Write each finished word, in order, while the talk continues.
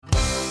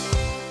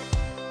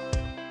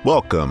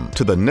Welcome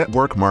to the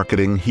Network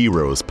Marketing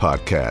Heroes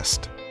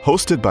podcast,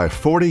 hosted by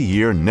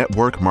 40-year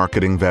network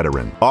marketing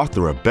veteran,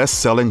 author of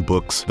best-selling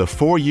books, The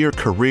 4-Year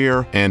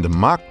Career, and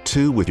Mach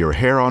 2 with Your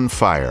Hair on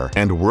Fire,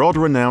 and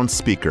world-renowned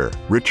speaker,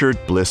 Richard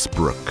Bliss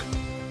Brooke.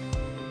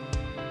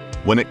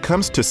 When it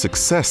comes to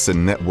success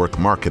in network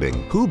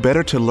marketing, who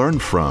better to learn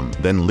from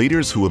than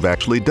leaders who have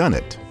actually done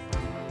it?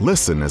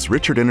 Listen as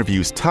Richard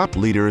interviews top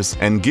leaders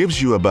and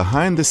gives you a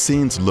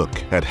behind-the-scenes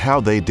look at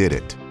how they did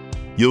it.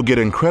 You'll get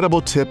incredible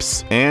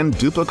tips and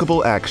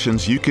duplicable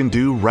actions you can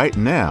do right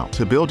now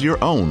to build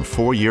your own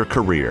 4-year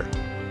career.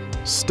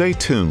 Stay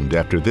tuned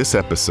after this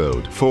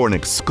episode for an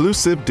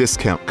exclusive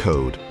discount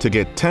code to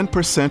get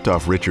 10%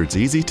 off Richard's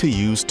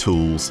easy-to-use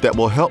tools that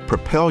will help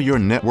propel your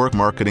network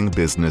marketing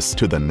business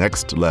to the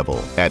next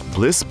level at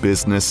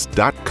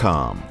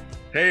blissbusiness.com.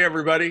 Hey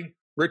everybody,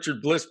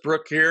 Richard Bliss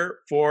Brooke here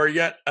for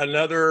yet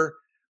another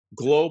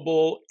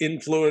global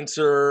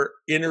influencer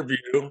interview.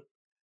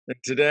 And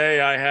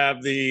today I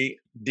have the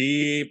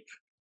deep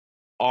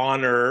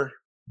honor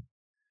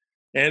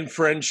and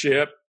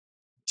friendship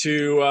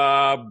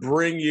to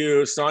bring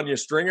you Sonia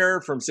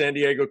Stringer from San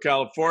Diego,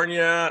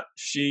 California.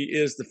 She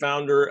is the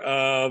founder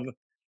of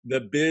the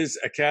Biz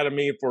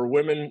Academy for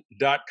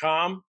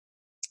Women.com,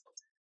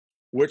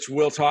 which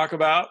we'll talk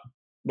about.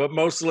 But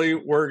mostly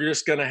we're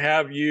just going to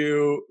have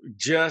you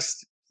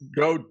just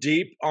go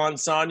deep on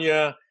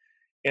Sonia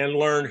and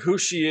learn who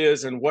she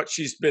is and what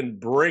she's been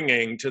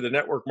bringing to the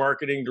network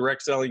marketing,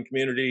 direct selling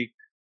community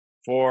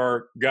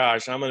for,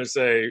 gosh, I'm going to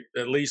say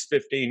at least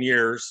 15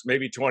 years,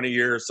 maybe 20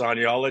 years,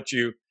 Sonia. I'll let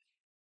you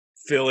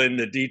fill in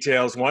the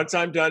details once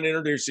I'm done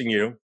introducing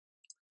you.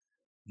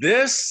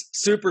 This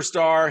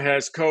superstar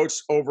has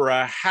coached over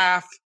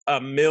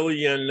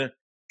 500,000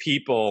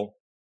 people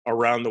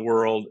around the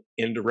world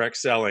in direct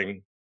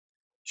selling.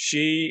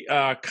 She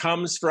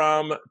comes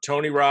from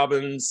Tony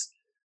Robbins'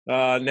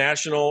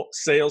 national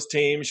sales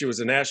team. She was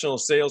a national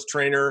sales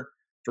trainer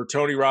for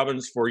Tony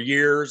Robbins for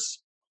years.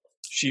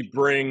 She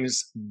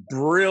brings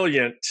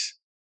brilliant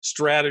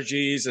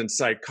strategies and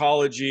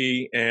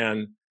psychology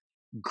and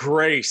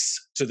grace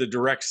to the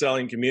direct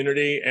selling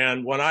community.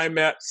 And when I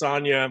met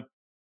Sonia,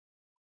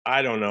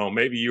 I don't know,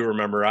 maybe you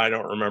remember, I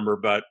don't remember,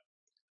 but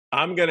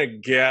I'm going to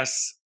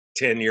guess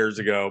 10 years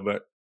ago,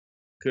 but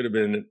could have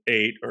been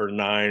 8 or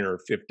 9 or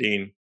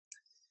 15.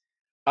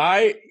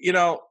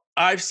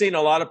 I've seen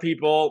a lot of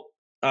people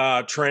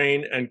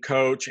train and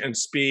coach and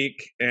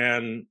speak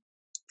and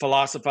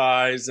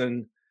philosophize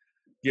and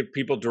give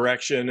people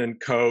direction and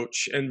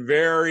coach. And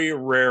very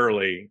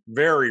rarely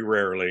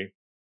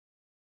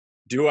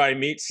do I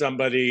meet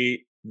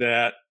somebody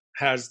that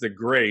has the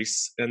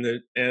grace and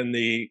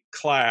the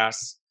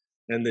class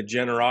and the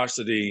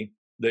generosity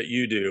that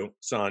you do,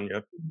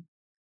 Sonia.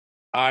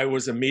 I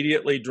was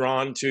immediately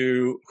drawn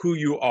to who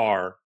you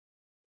are.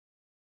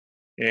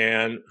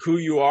 And who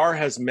you are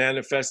has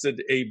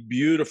manifested a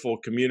beautiful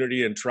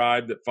community and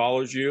tribe that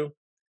follows you.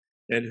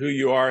 And who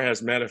you are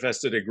has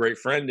manifested a great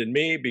friend in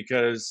me,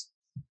 because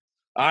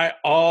I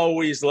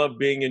always love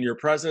being in your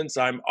presence.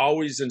 I'm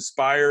always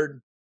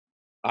inspired.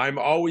 I'm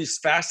always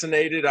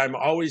fascinated. I'm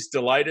always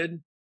delighted.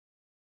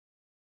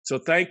 So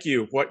thank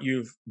you, what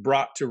you've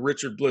brought to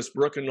Richard Bliss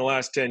Brooke in the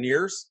last 10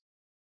 years.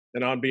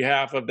 And on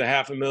behalf of the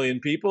 500,000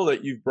 people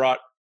that you've brought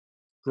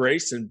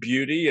grace and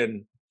beauty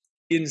and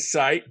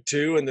insight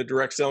to in the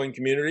direct selling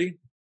community.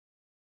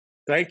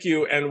 Thank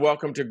you and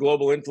welcome to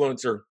Global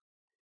Influencer.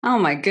 Oh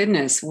my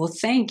goodness. Well,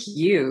 thank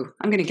you.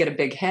 I'm going to get a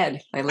big head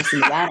if I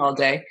listen to that all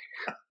day.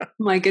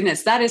 My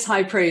goodness, that is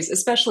high praise,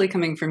 especially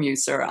coming from you,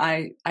 sir.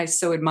 I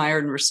so admire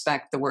and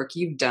respect the work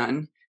you've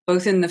done,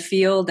 both in the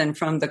field and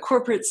from the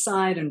corporate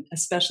side, and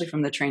especially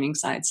from the training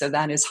side. So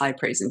that is high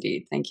praise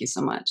indeed. Thank you so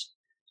much.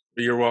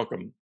 You're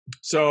welcome.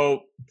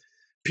 So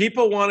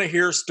people want to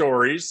hear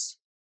stories.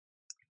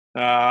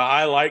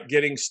 I like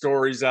getting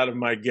stories out of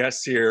my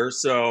guests here.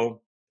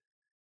 So,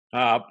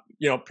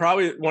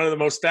 probably one of the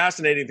most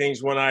fascinating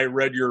things when I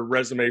read your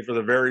resume for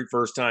the very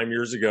first time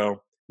years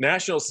ago,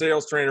 national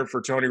sales trainer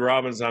for Tony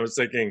Robbins, I was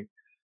thinking,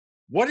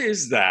 what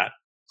is that?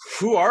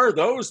 Who are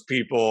those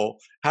people?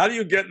 How do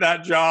you get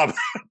that job?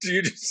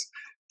 Do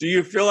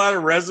you fill out a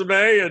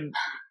resume and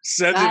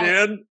send it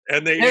in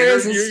and they there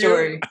is interview a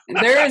story. you?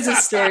 There is a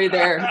story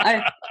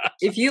there.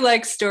 If you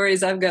like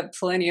stories, I've got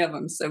plenty of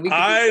them. So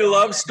I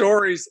love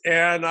stories,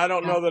 and I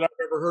don't know that I've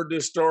ever heard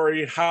this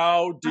story.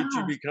 How did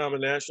you become a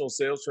national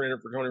sales trainer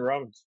for Tony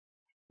Robbins?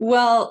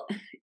 Well,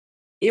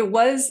 it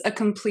was a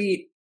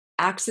complete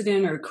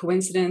accident or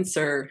coincidence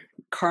or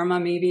karma,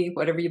 maybe,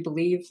 whatever you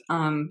believe.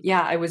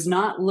 I was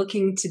not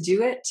looking to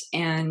do it.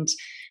 And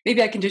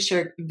maybe I can just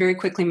share very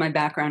quickly my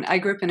background. I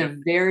grew up in a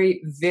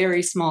very,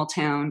 very small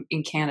town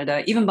in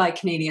Canada. Even by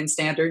Canadian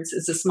standards,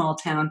 it's a small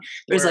town.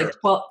 There's like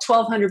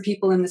 1,200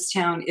 people in this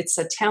town. It's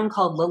a town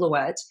called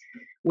Lillooet,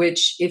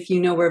 which, if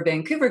you know where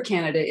Vancouver,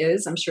 Canada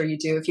is, I'm sure you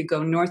do. If you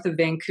go north of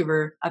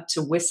Vancouver up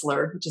to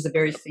Whistler, which is a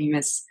very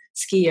famous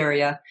ski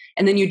area,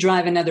 and then you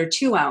drive another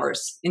 2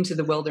 hours into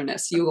the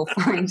wilderness, you will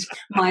find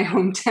my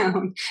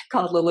hometown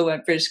called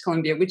Lillooet, British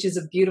Columbia, which is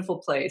a beautiful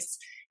place.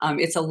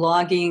 It's a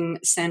logging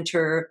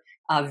center,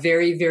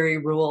 very, very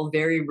rural,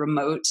 very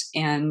remote.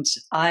 And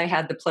I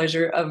had the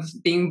pleasure of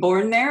being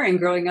born there and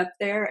growing up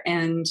there.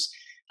 And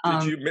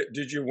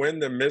did you win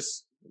the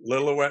Miss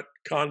Lillooet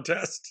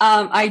contest?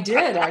 I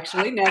did,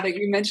 actually. Now that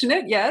you mention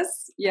it,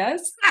 yes,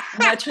 yes.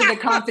 I'm not sure the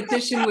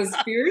competition was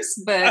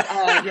fierce, but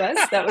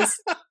yes, that was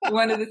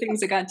one of the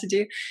things I got to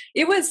do.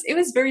 It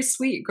was very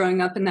sweet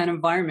growing up in that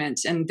environment.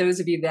 And those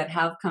of you that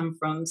have come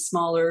from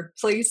smaller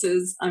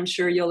places, I'm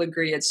sure you'll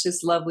agree. It's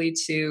just lovely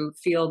to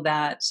feel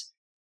that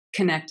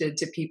connected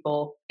to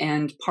people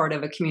and part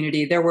of a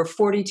community. There were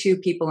 42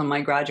 people in my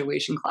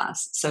graduation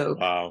class. So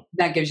wow.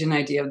 That gives you an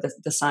idea of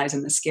the size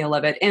and the scale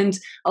of it. And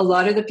a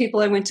lot of the people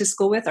I went to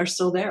school with are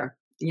still there.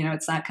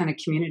 It's that kind of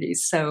community.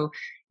 So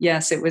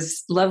yes, it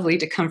was lovely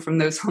to come from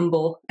those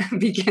humble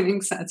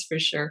beginnings, that's for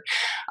sure.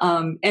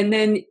 And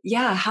then,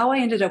 how I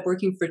ended up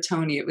working for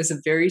Tony, it was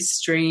a very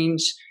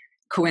strange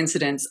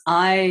coincidence.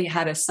 I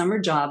had a summer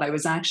job. I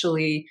was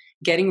actually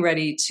getting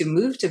ready to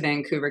move to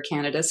Vancouver,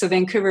 Canada. So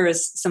Vancouver,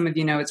 as some of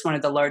you know, it's one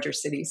of the larger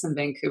cities in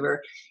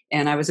Vancouver.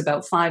 And I was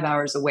about 5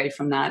 hours away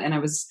from that. And I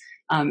was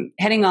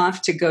heading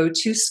off to go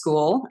to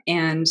school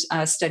and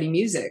study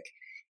music.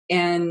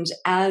 And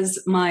as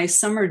my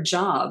summer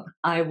job,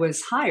 I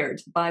was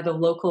hired by the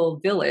local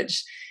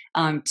village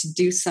to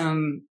do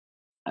some,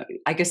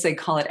 I guess they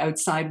call it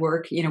outside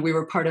work. We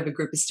were part of a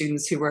group of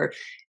students who were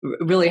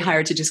really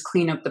hired to just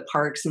clean up the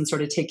parks and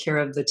sort of take care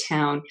of the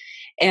town.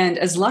 And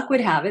as luck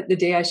would have it, the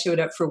day I showed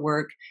up for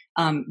work,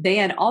 they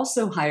had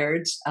also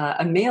hired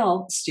a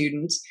male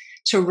student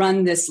to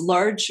run this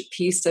large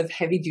piece of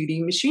heavy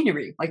duty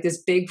machinery, like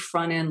this big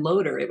front end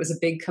loader. It was a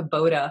big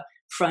Kubota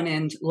front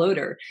end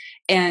loader.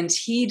 And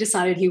he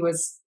decided he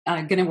was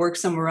going to work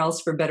somewhere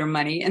else for better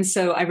money. And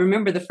so I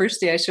remember the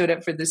first day I showed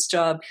up for this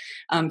job,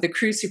 the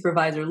crew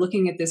supervisor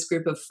looking at this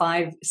group of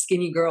 5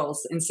 skinny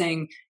girls and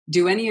saying,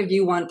 "Do any of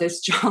you want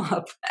this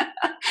job?"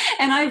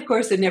 And I, of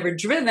course, had never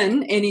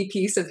driven any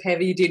piece of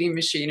heavy duty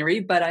machinery,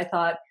 but I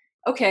thought,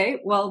 okay,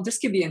 well, this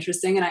could be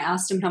interesting. And I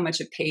asked him how much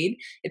it paid.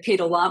 It paid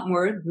a lot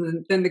more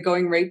than the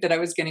going rate that I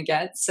was going to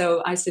get.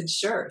 So I said,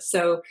 sure.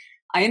 So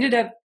I ended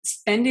up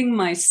spending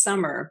my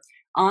summer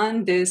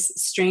on this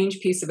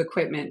strange piece of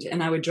equipment,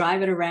 and I would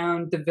drive it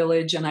around the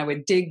village, and I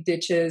would dig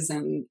ditches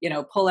and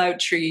pull out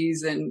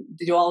trees and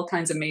do all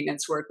kinds of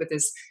maintenance work with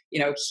this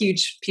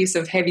huge piece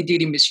of heavy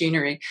duty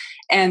machinery.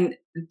 And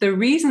the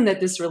reason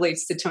that this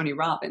relates to Tony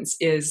Robbins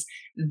is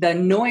the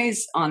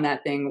noise on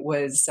that thing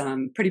was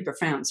pretty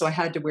profound. So I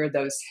had to wear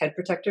those head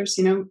protectors,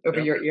 over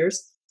your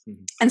ears.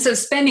 Mm-hmm. And so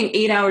spending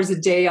 8 hours a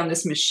day on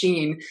this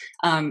machine,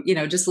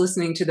 just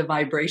listening to the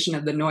vibration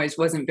of the noise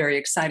wasn't very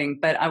exciting,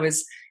 but I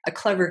was a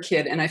clever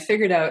kid and I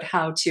figured out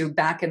how to,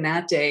 back in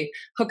that day,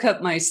 hook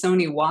up my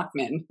Sony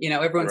Walkman.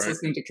 Everyone's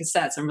listening to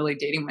cassettes. I'm really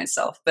dating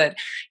myself, but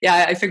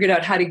I figured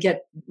out how to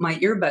get my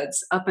earbuds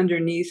up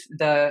underneath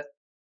the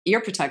ear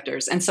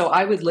protectors. And so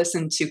I would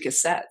listen to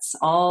cassettes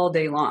all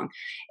day long.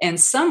 And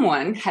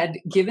someone had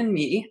given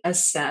me a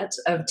set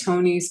of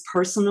Tony's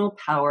Personal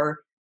Power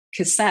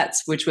cassettes,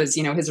 which was,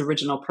 his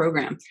original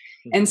program.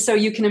 Mm-hmm. And so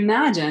you can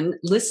imagine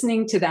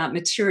listening to that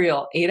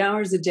material 8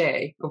 hours a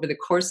day over the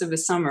course of the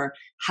summer,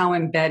 how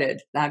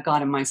embedded that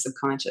got in my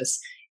subconscious.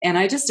 And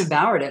I just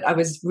devoured it. I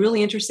was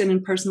really interested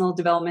in personal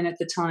development at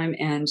the time,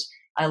 and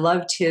I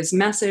loved his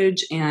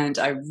message, and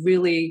I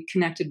really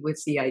connected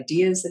with the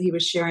ideas that he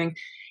was sharing.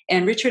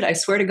 And Richard, I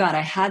swear to God,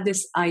 I had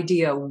this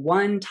idea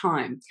one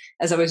time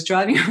as I was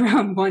driving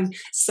around one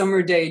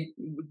summer day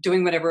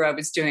doing whatever I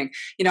was doing.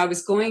 I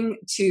was going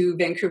to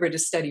Vancouver to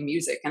study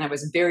music, and I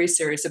was very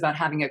serious about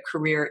having a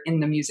career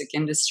in the music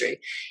industry.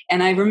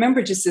 And I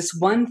remember just this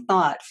one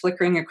thought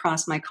flickering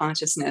across my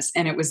consciousness,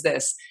 and it was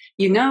this: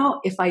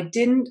 if I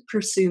didn't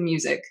pursue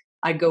music,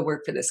 I'd go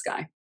work for this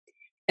guy.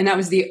 And that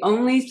was the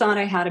only thought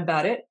I had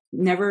about it.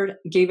 Never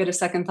gave it a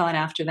second thought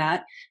after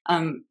that.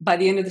 By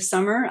the end of the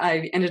summer,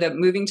 I ended up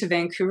moving to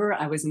Vancouver.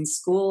 I was in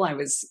school. I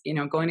was,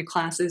 going to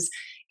classes.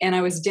 And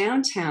I was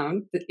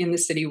downtown in the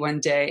city one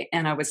day,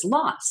 and I was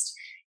lost.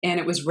 And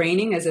it was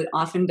raining, as it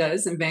often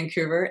does in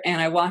Vancouver.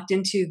 And I walked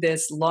into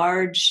this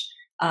large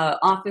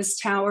office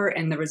tower,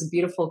 and there was a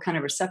beautiful kind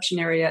of reception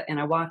area. And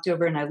I walked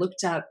over and I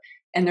looked up,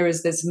 and there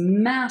was this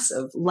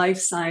massive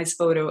life-size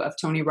photo of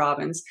Tony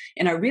Robbins.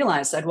 And I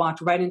realized I'd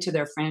walked right into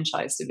their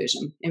franchise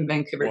division in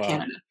Vancouver, wow,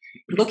 Canada,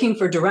 looking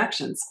for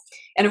directions.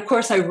 And of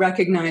course, I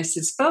recognized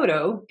his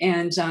photo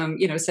and,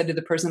 said to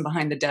the person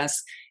behind the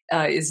desk,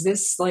 is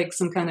this like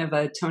some kind of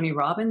a Tony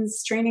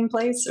Robbins training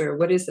place, or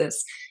what is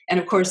this? And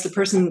of course, the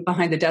person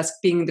behind the desk,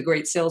 being the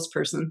great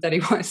salesperson that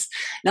he was,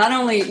 not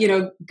only,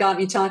 got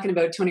me talking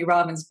about Tony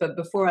Robbins, but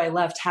before I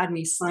left, had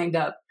me signed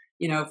up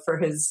for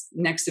his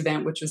next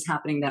event, which was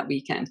happening that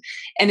weekend.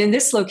 And in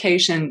this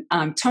location,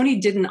 Tony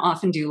didn't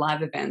often do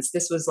live events.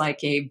 This was like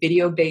a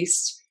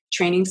video-based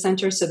training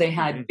center. So they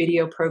had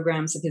video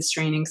programs of his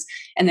trainings,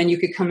 and then you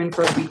could come in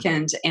for a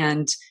weekend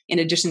and, in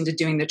addition to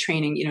doing the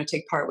training,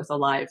 take part with a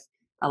live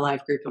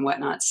group and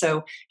whatnot.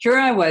 So here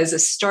I was, a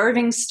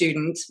starving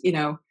student,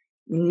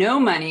 no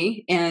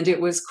money, and it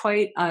was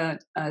quite a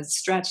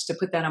stretch to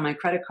put that on my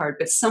credit card,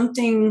 but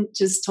something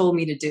just told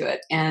me to do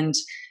it. And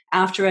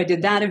after I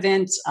did that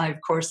event, I, of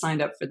course,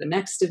 signed up for the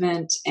next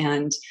event.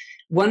 And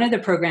one of the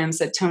programs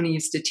that Tony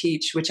used to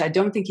teach, which I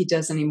don't think he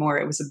does anymore,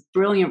 it was a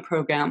brilliant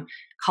program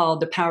called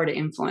The Power to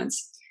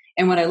Influence.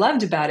 And what I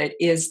loved about it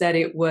is that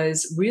it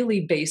was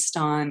really based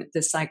on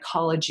the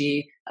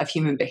psychology of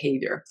human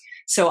behavior.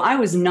 So I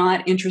was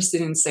not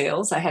interested in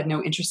sales. I had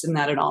no interest in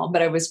that at all,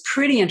 but I was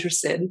pretty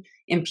interested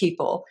in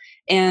people.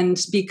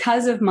 And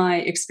because of my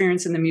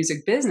experience in the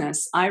music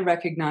business, I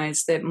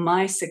recognized that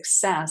my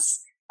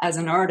success as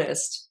an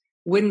artist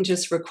wouldn't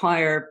just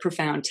require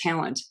profound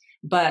talent,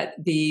 but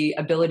the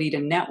ability to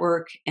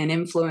network and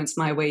influence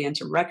my way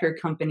into record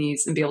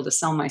companies and be able to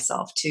sell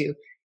myself to,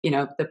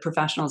 the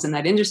professionals in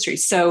that industry.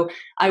 So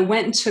I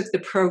went and took the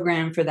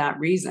program for that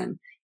reason.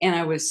 And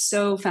I was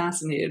so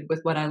fascinated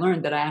with what I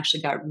learned that I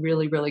actually got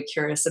really, really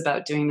curious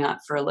about doing that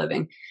for a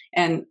living.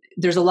 And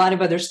there's a lot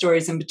of other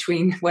stories in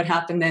between what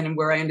happened then and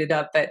where I ended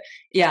up. But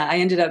yeah, I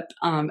ended up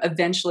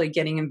eventually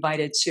getting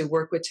invited to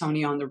work with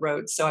Tony on the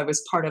road. So I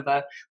was part of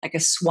a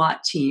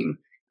SWAT team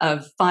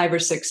of 5 or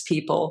 6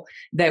 people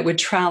that would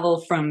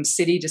travel from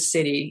city to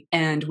city.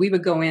 And we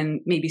would go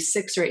in maybe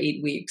 6 or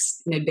 8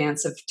 weeks in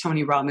advance of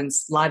Tony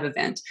Robbins' live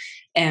event.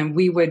 And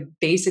we would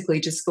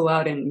basically just go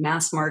out and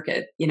mass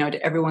market,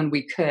 to everyone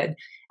we could.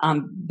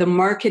 The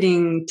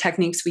marketing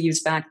techniques we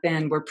used back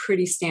then were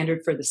pretty standard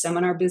for the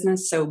seminar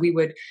business. So we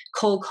would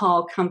cold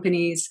call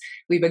companies.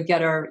 We would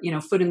get our,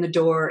 foot in the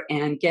door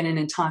and get in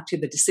and talk to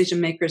the decision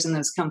makers in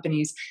those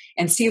companies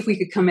and see if we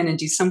could come in and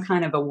do some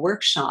kind of a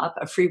workshop,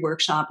 a free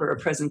workshop or a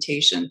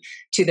presentation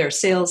to their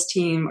sales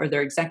team or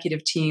their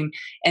executive team.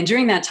 And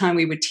during that time,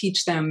 we would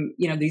teach them,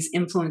 these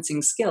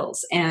influencing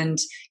skills and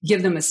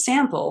give them a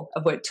sample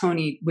of what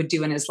Tony would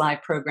do in his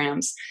live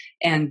programs.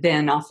 And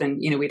then often,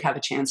 we'd have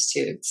a chance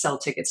to sell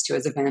tickets to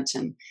his event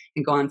and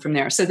go on from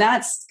there. So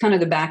that's kind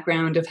of the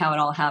background of how it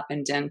all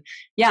happened. And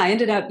yeah, I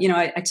ended up,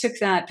 I took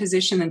that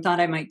position and thought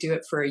I might do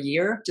it for a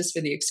year just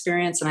for the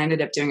experience. And I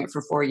ended up doing it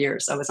for 4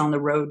 years. I was on the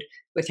road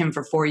with him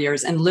for 4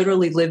 years and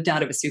literally lived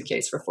out of a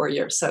suitcase for 4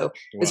 years. So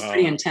it was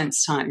pretty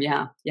intense time.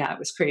 Yeah. Yeah. It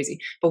was crazy.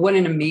 But what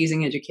an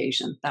amazing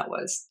education that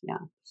was. Yeah.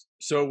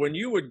 So when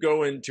you would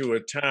go into a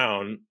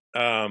town,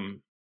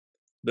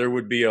 there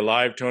would be a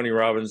live Tony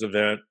Robbins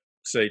event,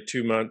 say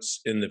 2 months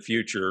in the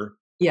future.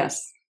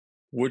 Yes.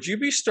 Would you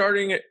be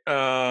starting it?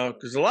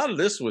 Because a lot of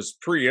this was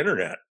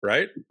pre-internet,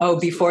 right? Oh,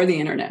 before the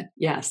internet.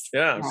 Yes.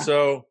 Yeah.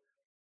 So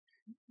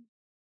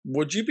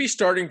would you be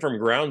starting from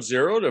ground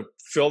zero to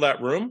fill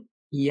that room?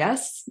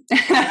 Yes.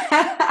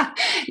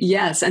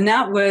 Yes. And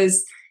that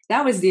was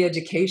the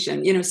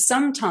education.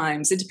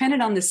 Sometimes it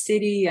depended on the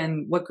city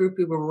and what group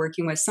we were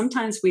working with.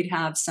 Sometimes we'd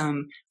have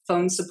some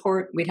phone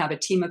support. We'd have a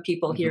team of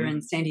people here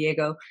in San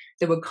Diego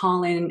that would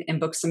call in and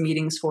book some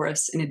meetings for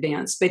us in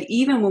advance. But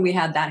even when we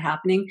had that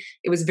happening,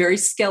 it was very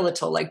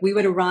skeletal. Like we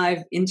would arrive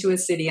into a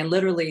city and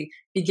literally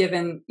be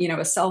given,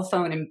 a cell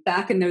phone. And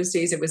back in those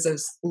days, it was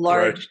those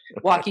large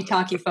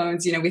walkie-talkie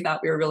phones. We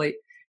thought we were really,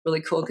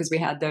 really cool because we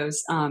had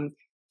those.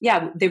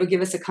 They would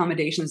give us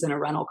accommodations in a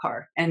rental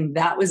car, and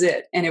that was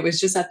it. And it was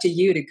just up to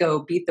you to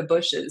go beat the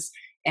bushes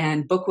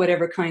and book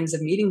whatever kinds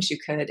of meetings you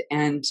could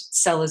and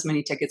sell as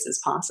many tickets as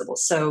possible.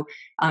 So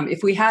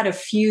if we had a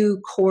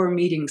few core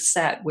meetings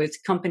set with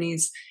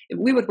companies,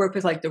 we would work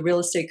with like the real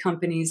estate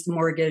companies, the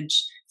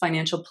mortgage,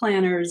 financial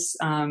planners,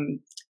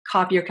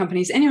 copier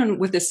companies, anyone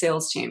with a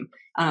sales team,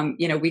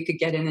 we could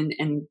get in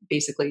and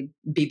basically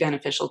be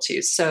beneficial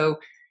to. So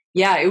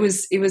yeah, it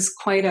was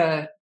quite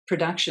a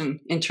production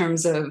in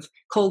terms of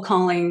cold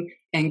calling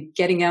and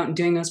getting out and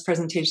doing those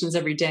presentations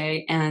every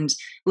day. And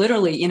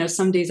literally,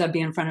 some days I'd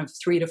be in front of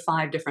 3 to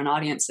 5 different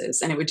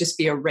audiences, and it would just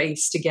be a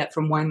race to get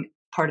from one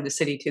part of the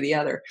city to the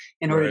other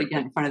in order to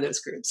get in front of those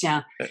groups.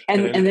 Yeah.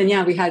 And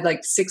then, we had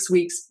like 6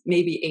 weeks,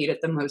 maybe 8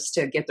 at the most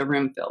to get the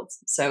room filled.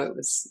 So it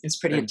was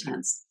pretty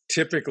intense.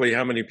 Typically,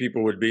 how many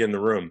people would be in the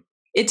room?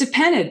 It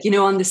depended,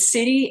 on the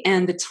city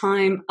and the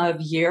time of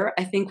year.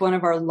 I think one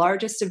of our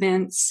largest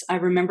events, I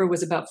remember,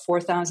 was about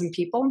 4,000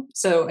 people.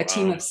 So a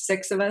team of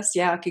 6 of us,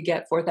 could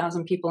get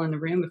 4,000 people in the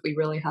room if we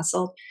really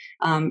hustled.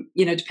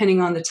 Depending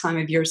on the time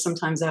of year,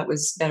 sometimes that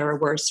was better or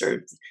worse,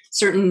 or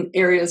certain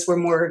areas were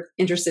more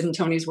interested in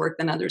Tony's work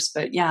than others.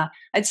 But yeah,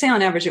 I'd say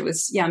on average it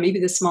was, maybe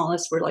the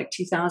smallest were like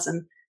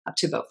 2,000 up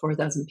to about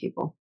 4,000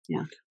 people.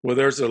 Yeah. Well,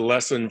 there's a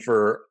lesson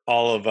for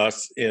all of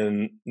us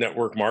in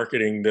network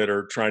marketing that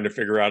are trying to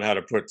figure out how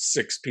to put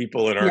 6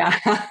 people in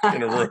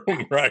in a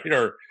room, right?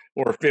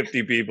 Or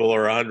 50 people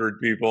or 100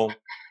 people.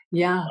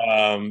 Yeah.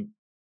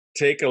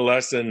 Take a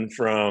lesson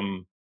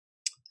from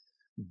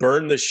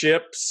burn the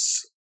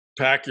ships,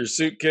 pack your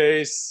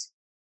suitcase,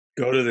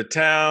 go to the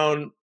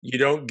town. You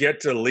don't get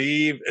to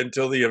leave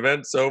until the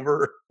event's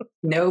over.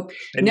 Nope.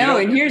 And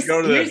here's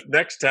go to the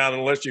next town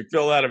unless you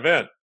fill that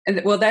event.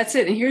 And well, that's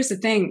it. And here's the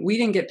thing. We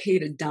didn't get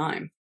paid a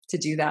dime to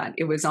do that.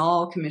 It was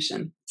all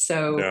commission.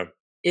 So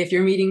if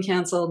your meeting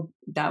canceled,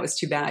 that was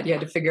too bad. You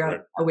had to figure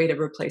out a way to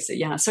replace it.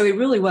 Yeah. So it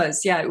really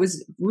was. Yeah. It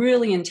was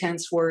really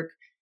intense work,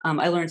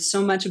 I learned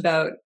so much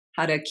about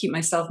how to keep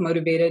myself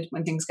motivated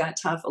when things got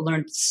tough. I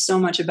learned so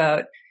much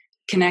about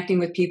connecting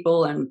with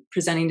people and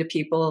presenting to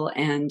people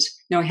and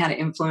knowing how to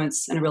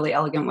influence in a really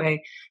elegant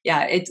way.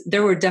 Yeah,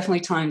 there were definitely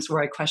times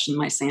where I questioned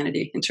my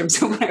sanity in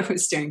terms of what I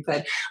was doing,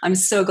 but I'm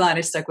so glad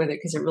I stuck with it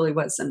because it really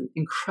was an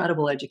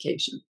incredible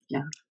education.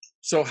 Yeah.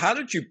 So how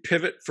did you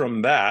pivot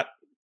from that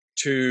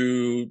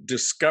to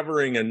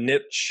discovering a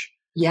niche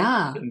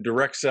Yeah. in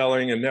direct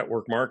selling and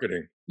network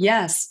marketing?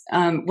 Yes.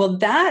 Well,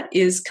 that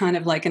is kind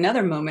of like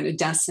another moment of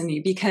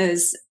destiny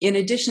because, in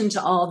addition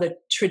to all the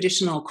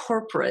traditional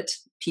corporate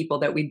people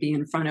that we'd be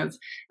in front of,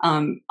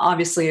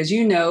 obviously, as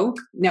you know,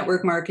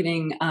 network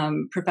marketing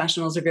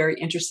professionals are very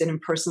interested in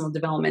personal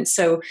development.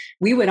 So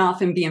we would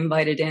often be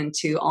invited in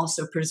to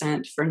also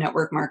present for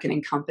network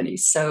marketing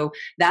companies. So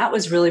that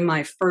was really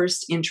my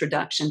first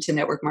introduction to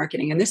network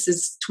marketing. And this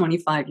is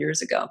 25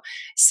 years ago.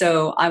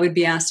 So I would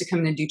be asked to come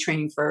in and do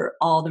training for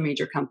all the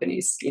major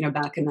companies,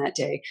 back in that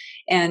day.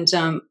 And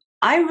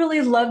I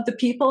really loved the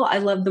people. I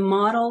loved the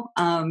model.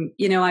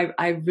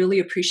 I really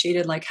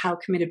appreciated like how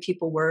committed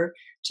people were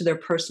to their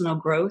personal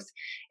growth.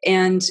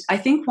 And I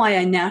think why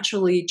I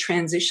naturally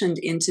transitioned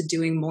into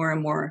doing more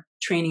and more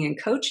training and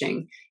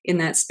coaching in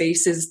that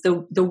space is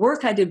the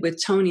work I did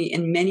with Tony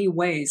in many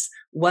ways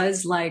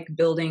was like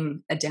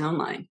building a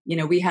downline.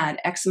 We had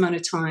X amount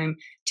of time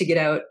to get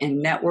out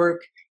and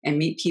network and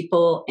meet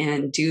people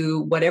and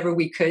do whatever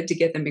we could to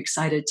get them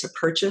excited to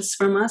purchase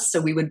from us.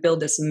 So we would build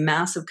this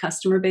massive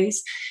customer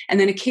base. And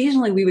then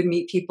occasionally we would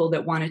meet people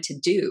that wanted to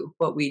do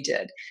what we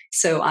did.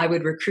 So I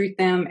would recruit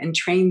them and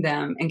train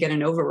them and get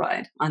an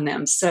override on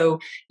them. So,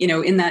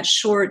 in that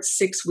short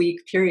 8-week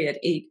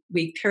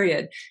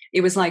period,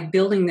 it was like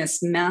building this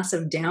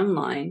massive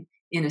downline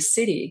in a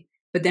city,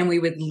 but then we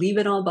would leave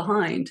it all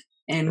behind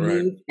and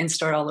move and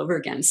start all over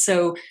again.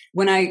 So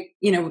when I,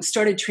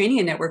 started training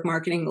in network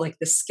marketing, like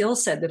the skill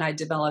set that I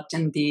developed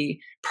and the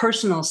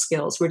personal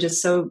skills were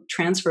just so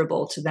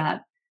transferable to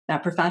that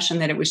profession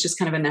that it was just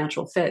kind of a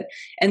natural fit.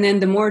 And then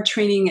the more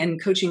training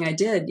and coaching I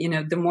did,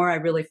 the more I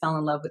really fell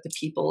in love with the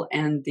people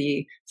and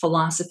the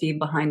philosophy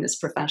behind this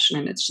profession.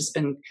 And it's just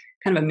been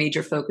kind of a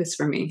major focus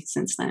for me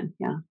since then.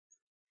 Yeah.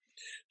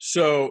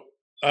 So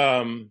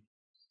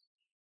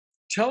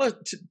tell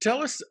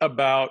us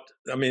about,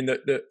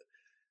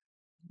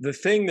 the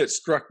thing that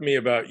struck me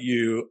about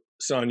you,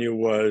 Sonia,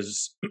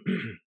 was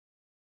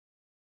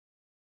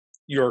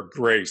your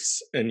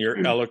grace and your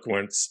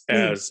eloquence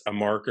as a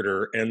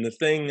marketer. And the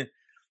thing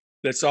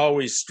that's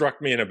always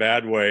struck me in a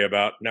bad way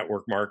about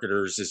network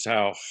marketers is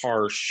how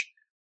harsh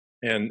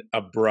and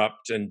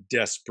abrupt and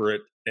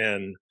desperate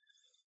and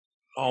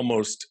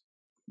almost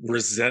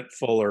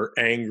resentful or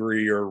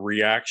angry or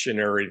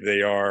reactionary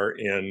they are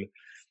in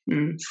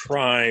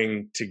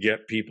trying to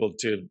get people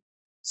to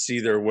see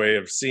their way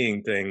of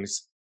seeing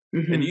things.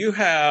 And you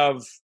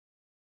have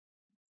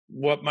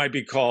what might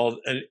be called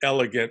an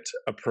elegant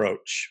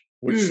approach,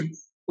 which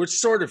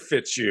sort of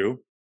fits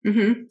you.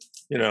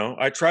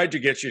 I tried to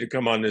get you to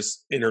come on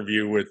this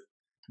interview with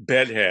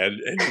bedhead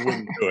and you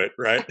wouldn't do it,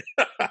 right?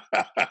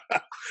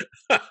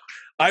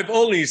 I've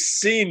only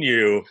seen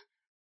you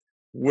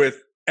with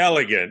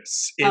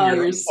elegance in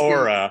your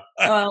aura.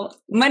 Well,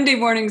 Monday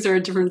mornings are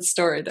a different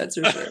story, that's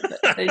for sure.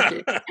 But thank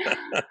you.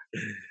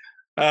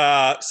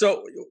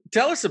 So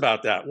tell us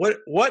about that.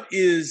 What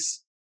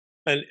is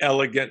an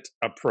elegant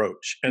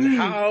approach, and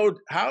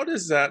how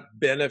does that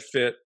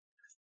benefit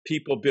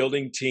people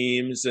building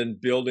teams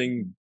and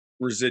building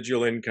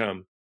residual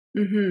income?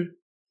 I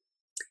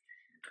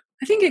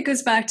think it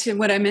goes back to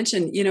what I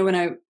mentioned. When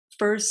I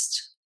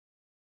first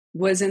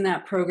was in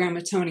that program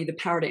with Tony, The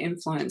Power to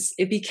Influence,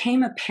 it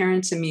became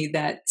apparent to me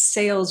that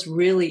sales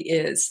really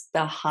is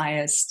the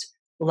highest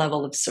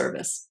level of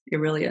service. It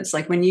really is.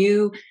 Like when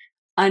you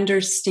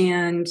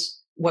understand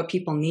what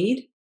people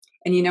need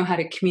and you know how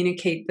to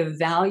communicate the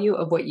value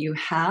of what you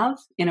have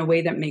in a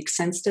way that makes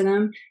sense to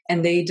them,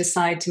 and they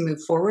decide to move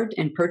forward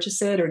and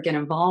purchase it or get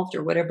involved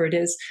or whatever it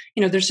is,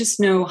 there's just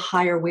no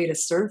higher way to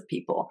serve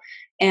people.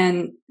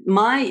 And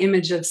my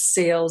image of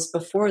sales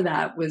before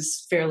that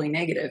was fairly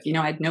negative.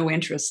 I had no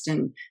interest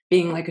in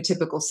being like a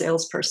typical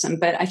salesperson.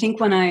 But I think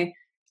when I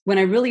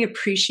really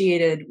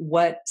appreciated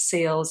what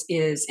sales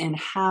is and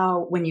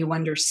how, when you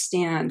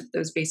understand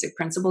those basic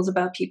principles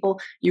about people,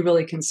 you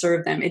really can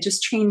serve them, it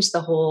just changed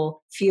the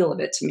whole feel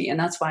of it to me. And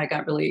that's why I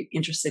got really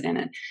interested in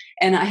it.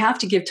 And I have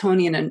to give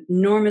Tony an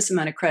enormous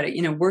amount of credit,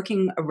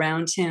 working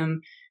around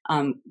him.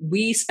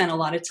 We spent a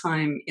lot of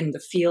time in the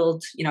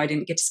field. I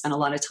didn't get to spend a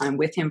lot of time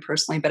with him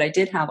personally, but I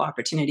did have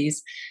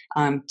opportunities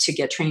to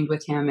get trained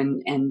with him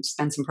and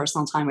spend some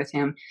personal time with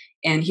him.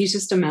 And he's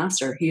just a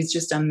master. He's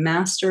just a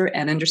master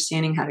at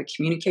understanding how to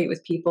communicate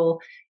with people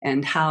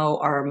and how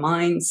our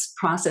minds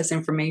process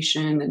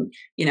information. And,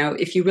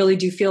 if you really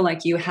do feel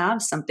like you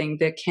have something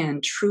that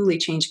can truly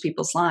change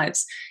people's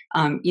lives,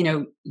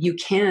 you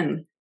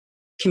can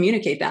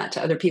communicate that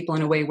to other people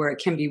in a way where it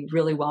can be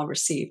really well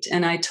received.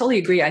 And I totally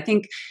agree. I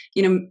think,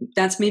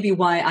 that's maybe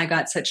why I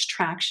got such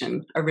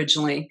traction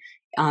originally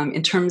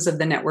in terms of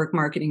the network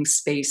marketing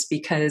space,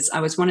 because I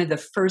was one of the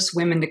first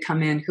women to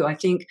come in who I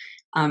think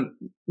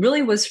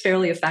really was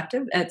fairly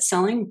effective at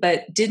selling,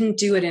 but didn't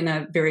do it in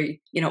a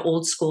very,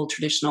 old school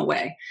traditional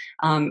way.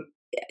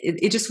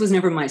 It just was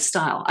never my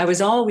style. I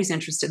was always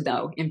interested,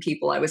 though, in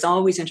people. I was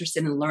always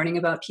interested in learning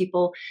about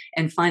people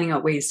and finding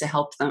out ways to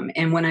help them.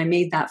 And when I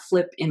made that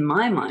flip in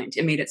my mind,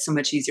 it made it so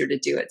much easier to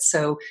do it.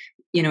 So,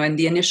 in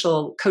the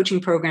initial coaching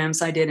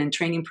programs I did and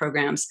training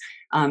programs,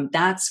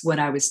 that's what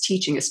I was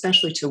teaching,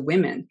 especially to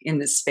women in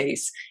this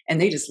space. And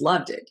they just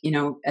loved it.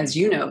 As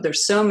you know,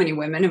 there's so many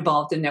women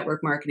involved in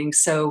network marketing.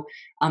 So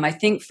I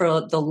think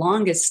for the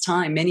longest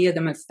time, many of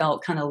them have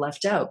felt kind of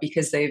left out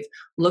because they've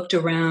looked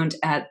around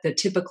at the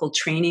typical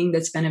training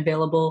that's been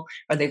available,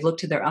 or they've looked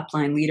to their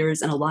upline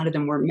leaders, and a lot of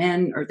them were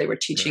men, or they were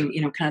teaching,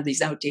 kind of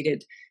these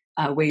outdated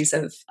ways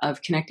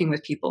of connecting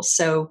with people.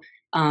 So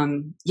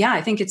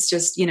I think it's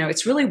just,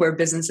 it's really where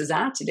business is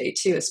at today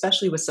too,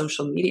 especially with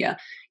social media.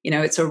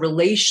 It's a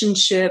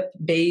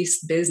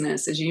relationship-based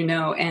business, as you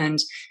know, and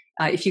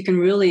if you can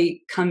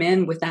really come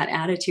in with that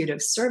attitude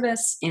of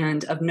service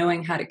and of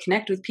knowing how to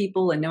connect with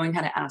people and knowing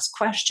how to ask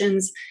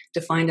questions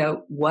to find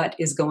out what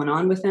is going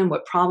on with them,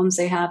 what problems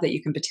they have that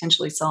you can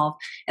potentially solve,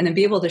 and then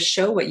be able to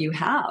show what you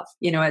have,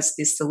 as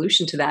the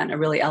solution to that in a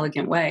really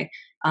elegant way.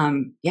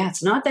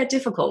 It's not that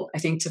difficult, I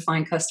think, to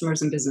find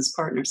customers and business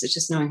partners. It's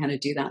just knowing how to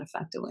do that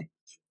effectively.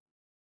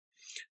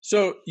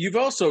 So you've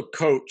also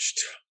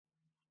coached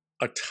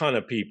a ton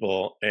of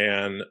people,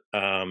 and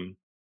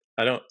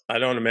I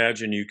don't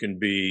imagine you can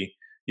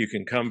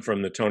come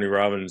from the Tony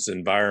Robbins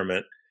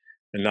environment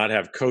and not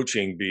have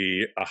coaching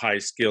be a high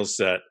skill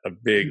set, a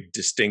big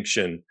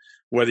distinction,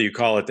 whether you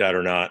call it that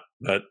or not.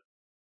 But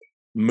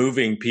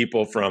moving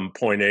people from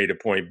point A to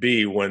point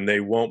B when they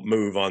won't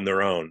move on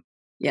their own.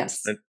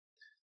 Yes. And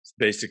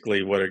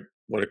basically what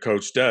a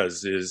coach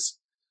does is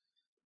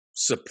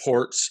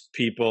supports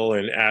people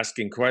in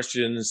asking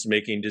questions,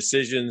 making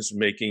decisions,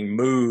 making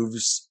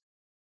moves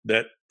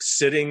that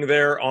sitting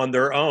there on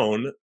their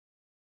own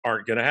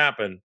aren't going to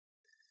happen.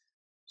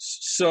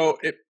 So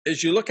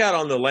as you look out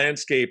on the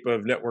landscape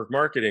of network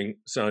marketing,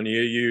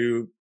 Sonia,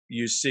 you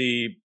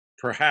see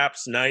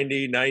perhaps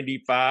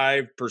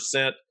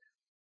 95%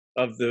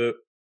 of the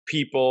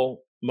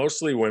people,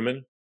 mostly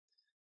women,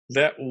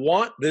 that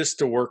want this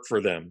to work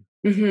for them.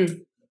 Mm-hmm.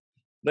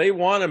 They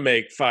want to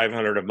make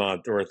 $500 a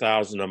month or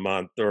 $1,000 a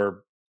month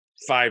or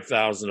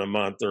 $5,000 a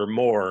month or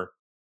more.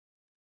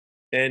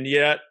 And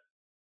yet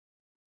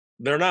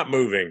they're not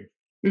moving.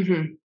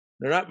 Mm-hmm.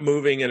 They're not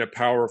moving in a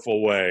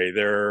powerful way.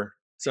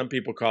 Some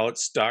people call it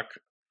stuck.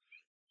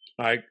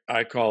 I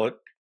call it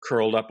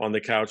curled up on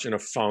the couch in a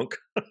funk.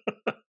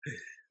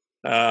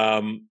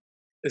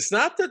 It's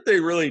not that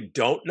they really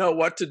don't know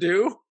what to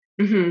do.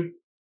 Mm-hmm.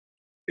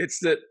 It's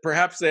that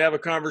perhaps they have a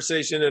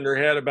conversation in their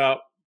head about,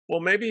 well,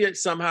 maybe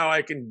somehow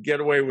I can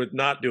get away with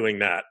not doing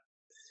that.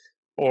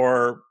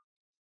 Or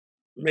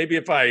maybe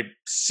if I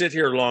sit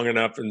here long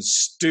enough and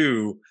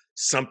stew,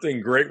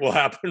 something great will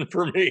happen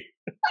for me.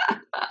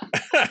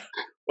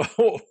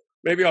 Well,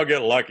 maybe I'll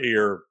get lucky.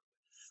 Or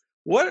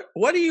what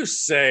do you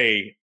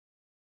say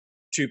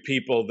to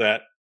people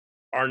that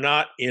are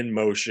not in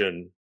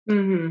motion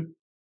Mm-hmm.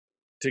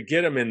 to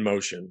get them in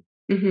motion?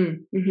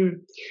 Mm-hmm. Mm-hmm.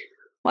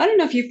 Well, I don't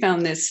know if you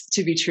found this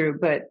to be true,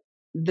 but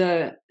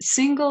the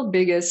single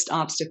biggest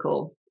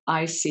obstacle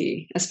I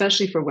see,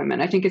 especially for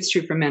women, I think it's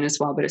true for men as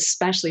well, but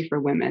especially for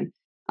women,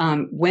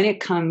 when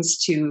it comes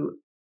to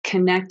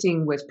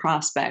connecting with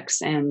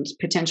prospects and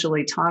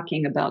potentially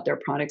talking about their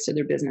products or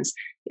their business,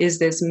 is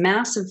this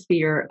massive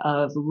fear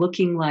of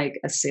looking like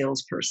a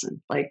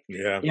salesperson. Like,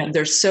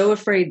 they're so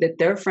afraid that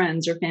their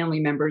friends or family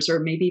members, or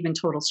maybe even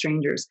total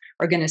strangers,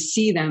 are going to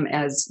see them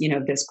as,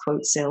 this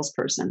quote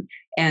salesperson.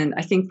 And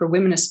I think for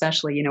women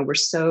especially, we're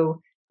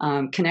so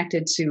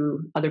connected to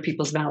other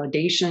people's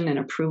validation and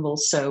approval.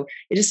 So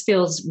it just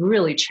feels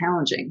really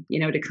challenging,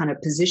 to kind of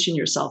position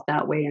yourself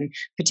that way and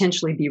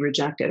potentially be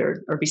rejected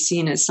or be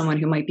seen as someone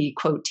who might be,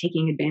 quote,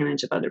 taking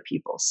advantage of other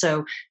people.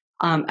 So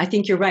I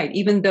think you're right.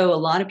 Even though a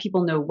lot of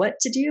people know what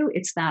to do,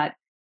 it's that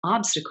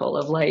obstacle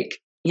of like,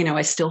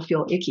 I still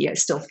feel icky. I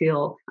still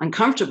feel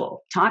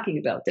uncomfortable talking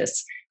about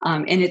this.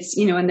 And it's,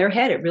 in their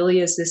head, it really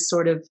is this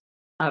sort of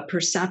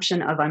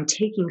perception of I'm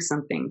taking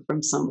something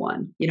from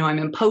someone, I'm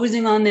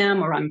imposing on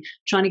them, or I'm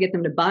trying to get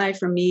them to buy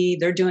from me.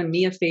 They're doing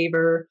me a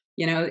favor.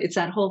 It's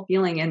that whole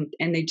feeling.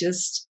 And they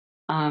just,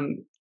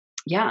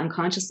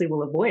 unconsciously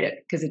will avoid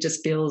it because it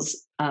just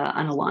feels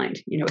unaligned,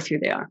 with who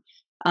they are.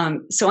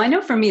 So I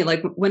know for me,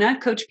 like when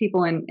I've coached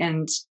people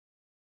and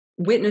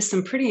witnessed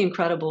some pretty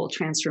incredible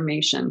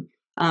transformation,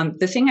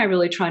 the thing I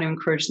really try to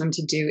encourage them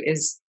to do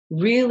is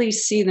really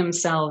see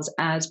themselves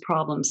as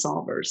problem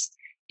solvers.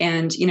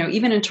 And,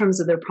 even in terms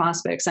of their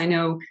prospects, I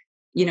know,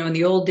 in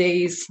the old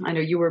days, I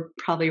know you were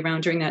probably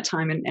around during that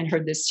time and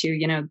heard this too,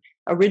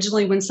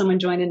 originally when someone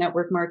joined a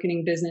network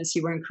marketing business,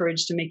 you were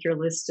encouraged to make your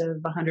list of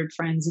 100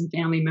 friends and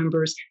family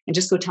members and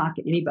just go talk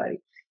to anybody.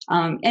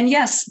 And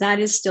yes, that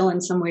is still in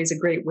some ways a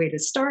great way to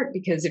start,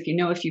 because if you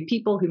know a few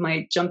people who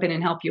might jump in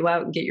and help you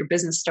out and get your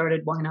business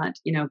started, why not,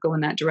 go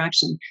in that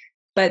direction?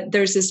 But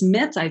there's this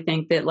myth, I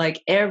think, that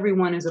like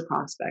everyone is a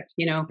prospect.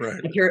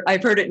 Right.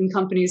 I've heard it in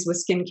companies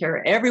with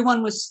skincare.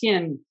 Everyone with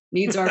skin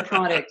needs our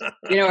product,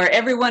 or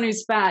everyone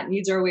who's fat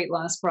needs our weight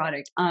loss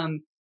product.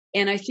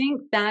 And I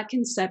think that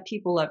can set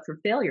people up for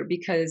failure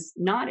because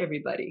not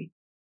everybody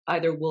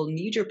either will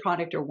need your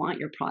product or want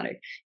your product.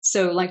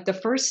 So like the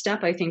first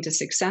step, I think, to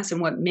success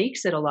and what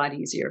makes it a lot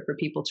easier for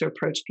people to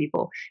approach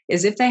people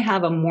is if they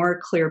have a more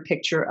clear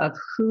picture of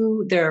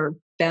who their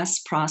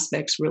best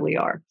prospects really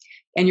are.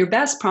 And your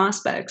best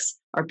prospects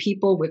are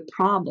people with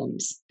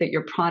problems that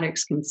your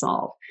products can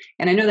solve.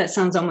 And I know that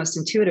sounds almost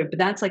intuitive, but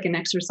that's like an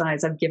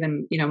exercise I've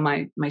given,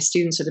 my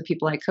students or the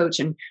people I coach,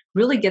 and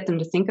really get them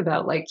to think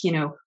about like,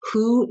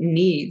 who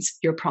needs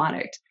your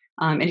product?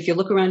 And if you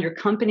look around your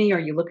company or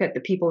you look at the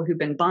people who've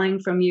been buying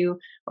from you,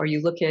 or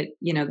you look at,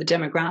 the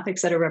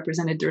demographics that are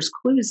represented, there's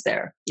clues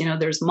there.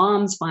 There's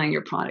moms buying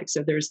your products,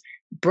 or there's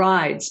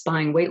brides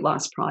buying weight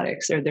loss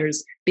products, or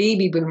there's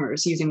baby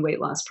boomers using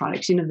weight loss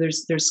products.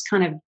 There's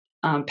kind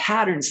of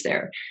patterns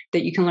there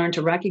that you can learn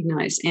to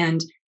recognize. And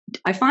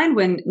I find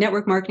when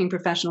network marketing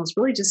professionals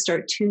really just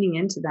start tuning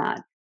into that,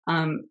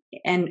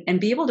 and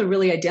be able to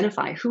really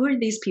identify who are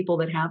these people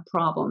that have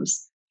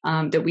problems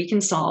that we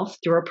can solve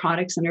through our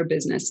products and our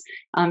business.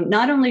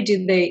 Not only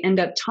do they end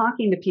up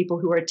talking to people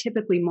who are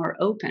typically more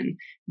open,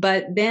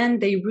 but then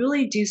they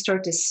really do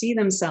start to see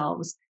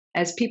themselves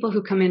as people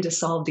who come in to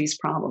solve these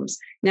problems.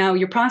 Now,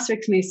 your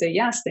prospects may say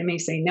yes, they may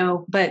say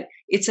no, but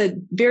it's a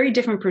very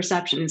different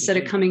perception. Instead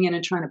of coming in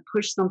and trying to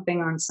push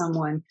something on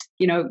someone,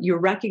 you're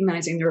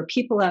recognizing there are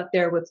people out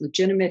there with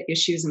legitimate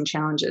issues and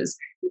challenges.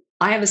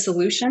 I have a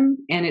solution,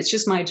 and it's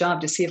just my job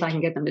to see if I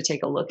can get them to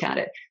take a look at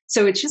it.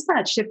 So it's just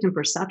that shift in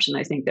perception,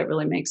 I think, that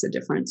really makes a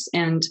difference.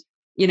 And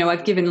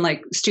I've given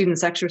like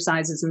students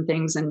exercises and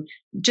things, and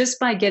just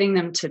by getting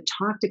them to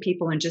talk to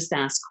people and just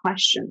ask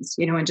questions,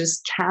 and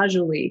just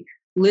casually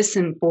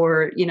listen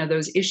for,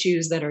 those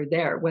issues that are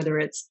there, whether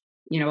it's,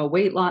 a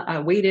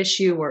weight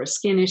issue or a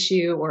skin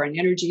issue or an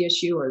energy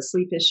issue or a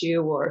sleep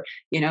issue, or,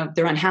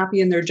 they're unhappy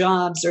in their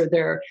jobs, or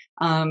they're,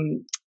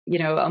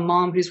 a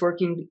mom who's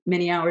working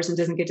many hours and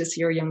doesn't get to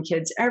see her young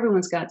kids.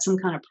 Everyone's got some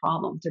kind of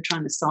problem they're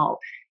trying to solve.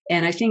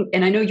 And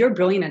I know you're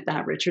brilliant at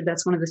that, Richard.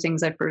 That's one of the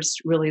things I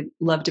first really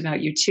loved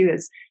about you too,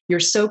 is you're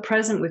so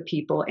present with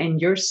people and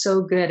you're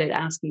so good at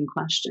asking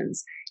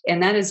questions.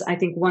 And that is, I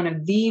think, one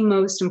of the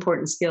most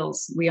important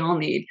skills we all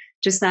need,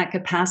 just that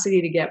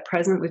capacity to get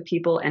present with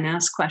people and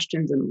ask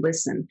questions and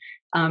listen.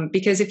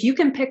 Because if you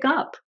can pick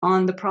up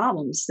on the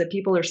problems that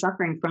people are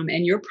suffering from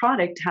and your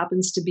product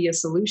happens to be a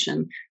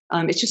solution,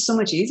 it's just so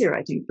much easier,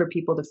 I think, for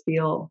people to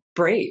feel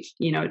brave,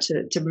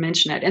 to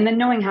mention it. And then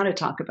knowing how to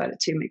talk about it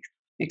too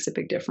makes a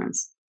big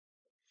difference.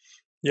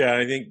 Yeah,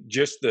 I think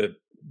just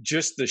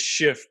the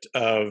shift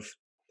of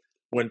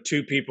when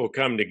two people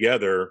come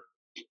together,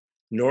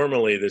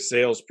 normally the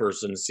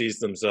salesperson sees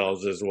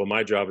themselves as, well,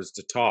 my job is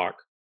to talk,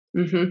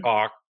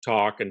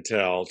 talk and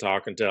tell.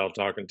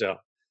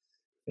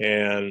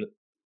 And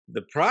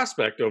the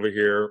prospect over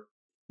here,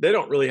 they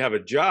don't really have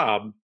a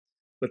job,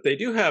 but they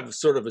do have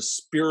sort of a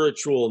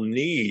spiritual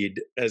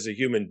need as a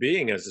human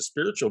being, as a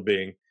spiritual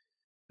being.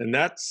 And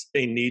that's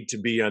a need to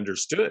be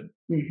understood,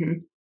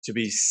 to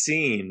be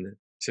seen,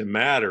 to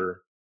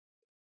matter.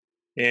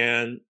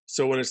 And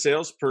so when a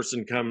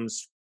salesperson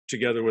comes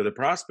together with a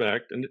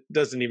prospect, and it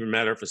doesn't even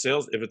matter if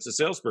it's a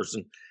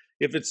salesperson,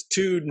 if it's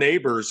two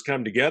neighbors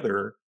come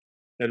together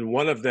and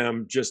one of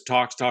them just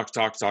talks,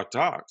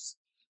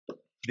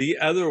 the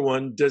other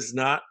one does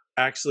not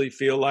actually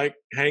feel like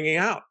hanging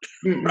out,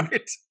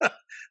 right?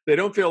 They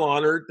don't feel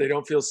honored. They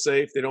don't feel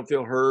safe. They don't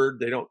feel heard.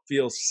 They don't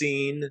feel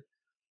seen.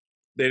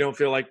 They don't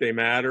feel like they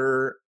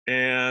matter.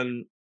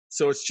 And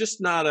so it's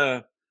just not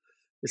a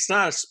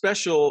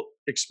special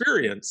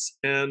experience.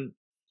 And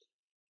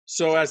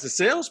so as a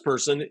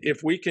salesperson,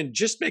 if we can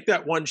just make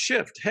that one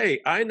shift, hey,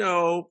 I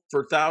know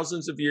for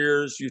thousands of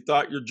years you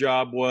thought your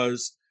job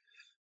was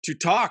to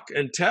talk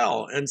and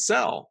tell and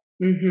sell.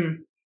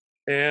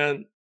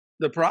 And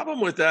the problem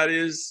with that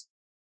is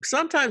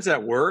sometimes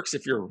that works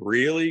if you're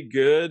really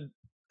good,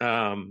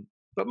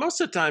 but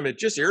most of the time it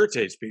just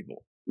irritates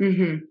people.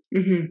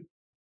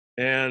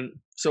 And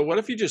so what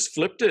if you just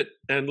flipped it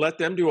and let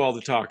them do all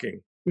the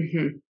talking?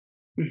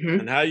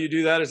 And how you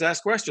do that is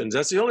ask questions.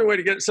 That's the only way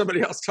to get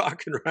somebody else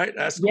talking, right?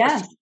 Ask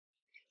questions.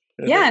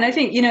 Yeah. And I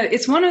think,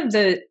 it's one of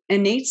the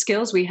innate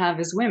skills we have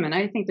as women.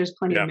 I think there's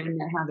plenty of men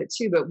that have it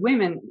too, but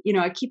women,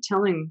 I keep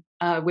telling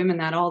women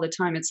that all the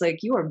time. It's like,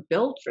 you are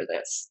built for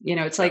this.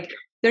 It's like,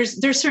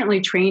 there's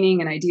certainly training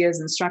and ideas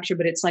and structure,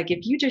 but it's like, if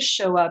you just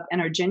show up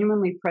and are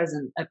genuinely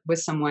present with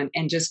someone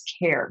and just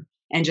care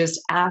and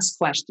just ask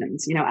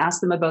questions,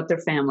 ask them about their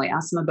family,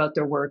 ask them about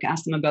their work,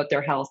 ask them about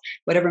their health,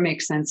 whatever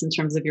makes sense in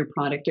terms of your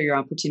product or your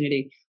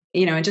opportunity,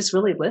 and just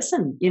really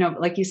listen.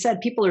 Like you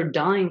said, people are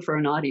dying for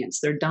an audience.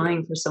 They're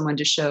dying for someone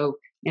to show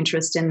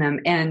interest in them.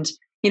 And,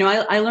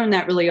 I learned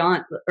that early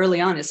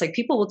on. It's like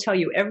people will tell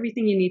you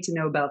everything you need to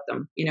know about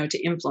them,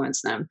 to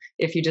influence them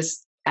if you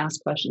just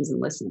ask questions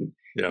and listen.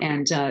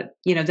 And,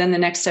 then the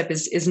next step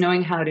is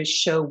knowing how to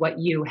show what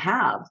you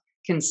have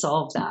can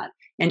solve that.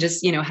 and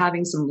just,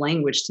 having some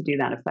language to do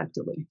that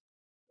effectively.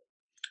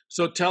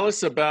 So tell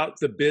us about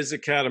the Biz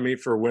Academy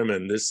for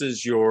Women. This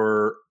is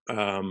your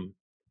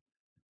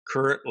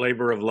current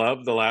labor of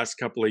love the last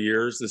couple of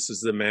years. This is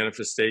the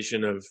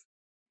manifestation of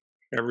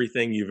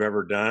everything you've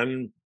ever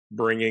done,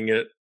 bringing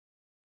it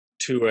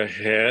to a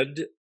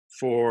head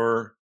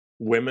for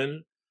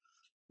women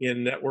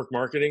in network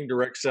marketing,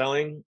 direct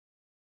selling.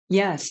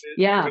 Yes.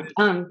 Yeah.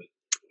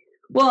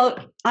 Well,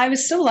 I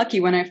was so lucky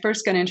when I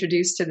first got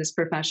introduced to this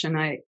profession.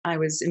 I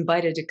was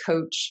invited to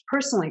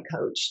personally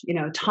coach,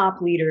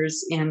 top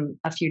leaders in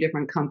a few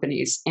different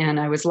companies. And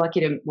I was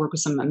lucky to work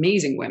with some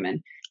amazing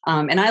women.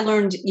 And I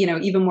learned,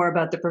 even more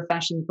about the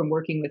profession from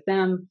working with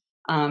them.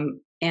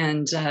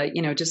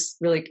 Just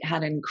really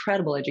had an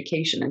incredible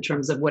education in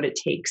terms of what it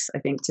takes, I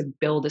think, to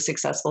build a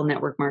successful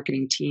network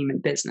marketing team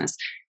and business.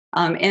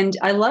 And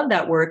I love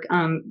that work.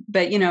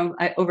 But,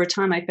 over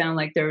time, I found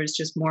like there was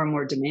just more and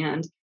more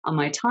demand on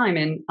my time.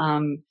 And,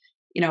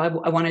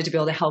 I wanted to be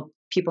able to help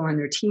people on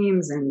their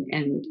teams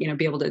and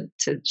be able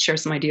to share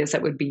some ideas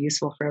that would be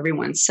useful for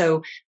everyone.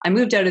 So I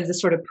moved out of the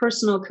sort of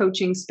personal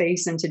coaching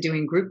space into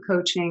doing group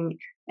coaching.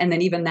 And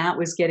then even that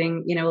was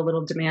getting, a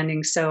little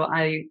demanding. So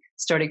I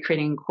started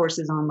creating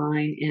courses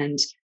online and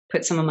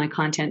put some of my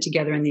content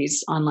together in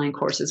these online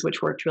courses,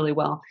 which worked really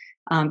well.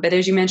 But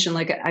as you mentioned,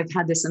 like I've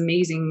had this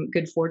amazing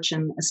good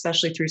fortune,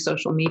 especially through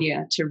social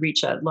media, to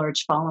reach a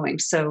large following.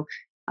 So,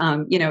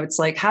 it's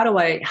like, how do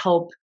I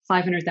help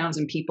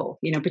 500,000 people,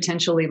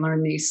 potentially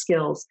learn these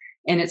skills?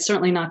 And it's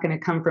certainly not going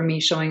to come from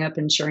me showing up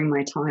and sharing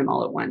my time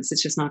all at once.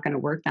 It's just not going to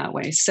work that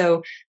way.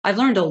 So I've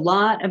learned a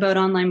lot about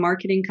online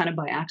marketing kind of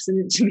by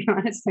accident, to be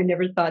honest. I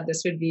never thought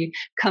this would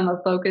become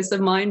a focus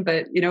of mine,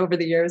 but over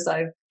the years,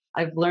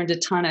 I've learned a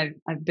ton.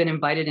 I've been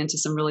invited into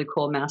some really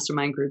cool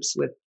mastermind groups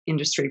with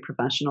industry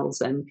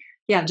professionals, and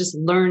I've just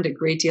learned a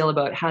great deal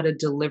about how to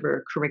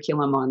deliver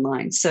curriculum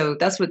online. So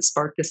that's what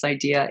sparked this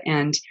idea.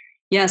 And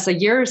yes, a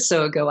year or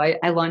so ago,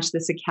 I launched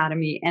this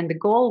academy, and the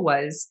goal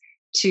was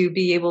to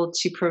be able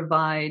to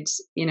provide,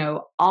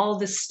 all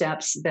the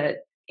steps that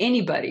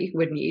anybody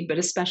would need, but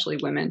especially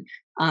women,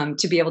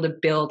 to be able to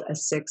build a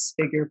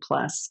 6-figure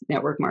plus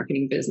network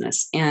marketing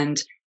business.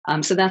 And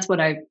so that's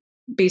what I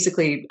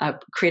basically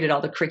created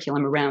all the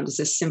curriculum around, is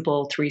this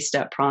simple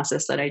 3-step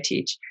process that I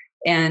teach.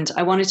 And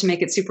I wanted to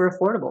make it super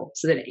affordable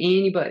so that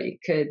anybody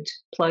could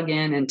plug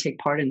in and take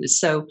part in this.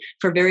 So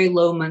for a very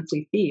low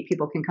monthly fee,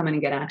 people can come in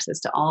and get access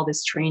to all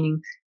this training.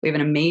 We have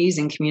an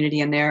amazing community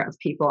in there of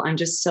people. I'm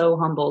just so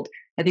humbled.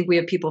 I think we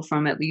have people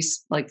from at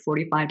least like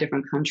 45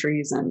 different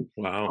countries and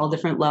all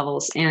different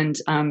levels. And,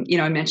 I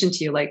mentioned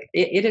to you, like,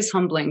 it is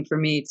humbling for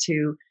me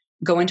to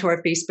go into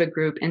our Facebook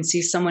group and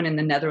see someone in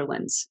the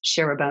Netherlands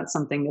share about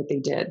something that they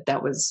did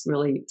that was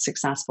really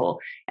successful.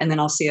 And then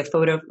I'll see a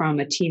photo from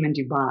a team in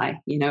Dubai,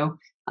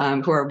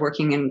 who are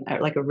working in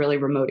like a really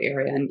remote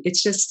area. And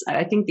it's just,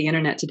 I think the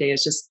internet today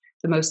is just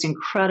the most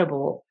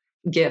incredible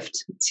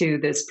gift to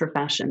this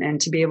profession,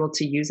 and to be able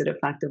to use it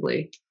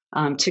effectively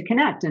to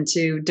connect and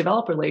to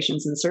develop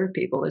relations and serve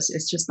people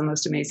is just the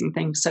most amazing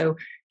thing. So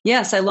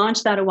yes, I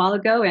launched that a while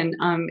ago, and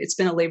it's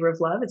been a labor of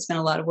love. It's been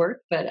a lot of work,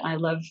 but I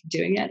love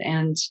doing it.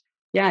 And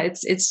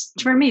it's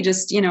for me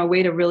just, a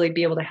way to really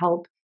be able to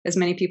help as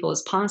many people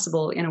as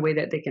possible in a way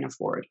that they can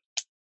afford.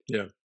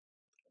 Yeah.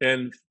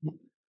 And,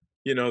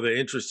 the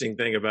interesting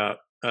thing about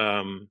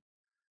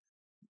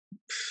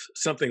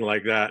something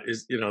like that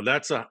is,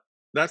 that's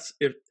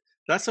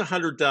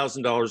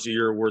 $100,000 a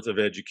year worth of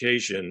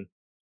education,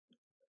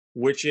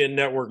 which in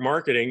network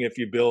marketing, if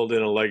you build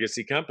in a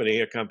legacy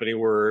company, a company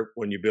where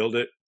when you build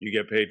it, you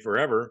get paid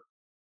forever,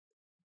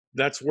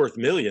 that's worth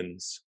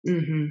millions.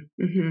 Mm-hmm,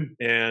 mm-hmm.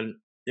 And,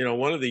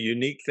 one of the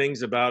unique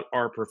things about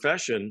our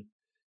profession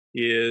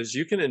is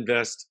you can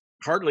invest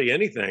hardly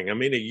anything. I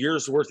mean, a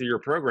year's worth of your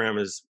program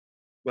is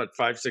what,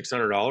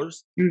 $500-$600?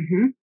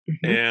 Mm-hmm,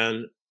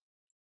 mm-hmm.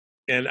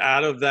 And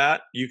out of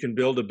that, you can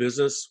build a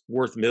business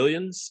worth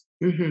millions.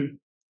 Mm-hmm.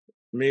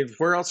 I mean,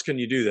 where else can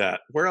you do that?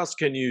 Where else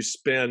can you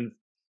spend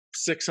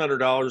 $600,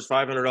 $500,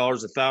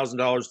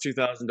 $1,000,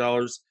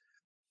 $2,000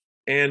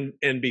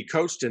 and be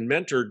coached and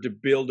mentored to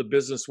build a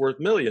business worth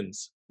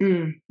millions?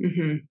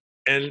 Mm-hmm.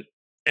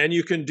 And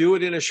you can do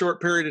it in a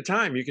short period of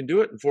time. You can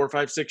do it in 4,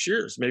 5, 6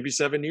 years, maybe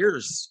 7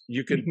 years.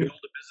 You can build a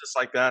business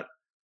like that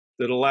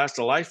that'll last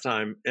a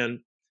lifetime. And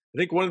I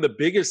think one of the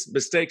biggest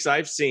mistakes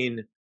I've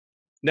seen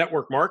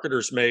network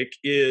marketers make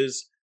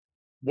is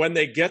when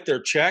they get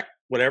their check,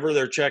 whatever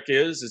their check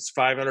is, it's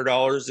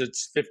 $500,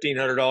 it's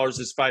 $1,500,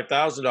 it's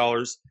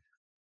 $5,000.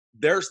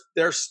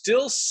 They're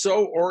still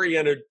so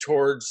oriented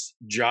towards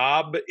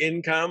job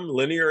income,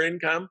 linear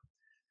income,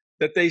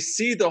 that they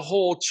see the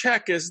whole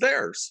check as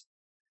theirs.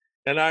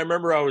 And I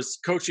remember I was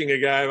coaching a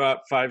guy about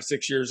 5,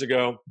 6 years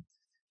ago,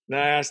 and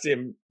I asked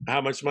him how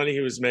much money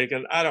he was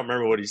making. I don't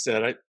remember what he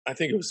said. I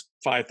think it was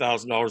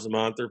 $5,000 a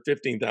month or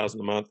 $15,000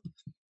 a month.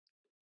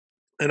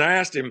 And I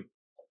asked him,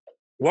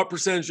 what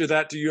percentage of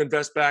that do you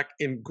invest back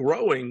in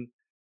growing,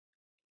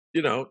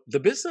 the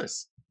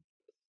business?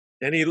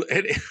 And he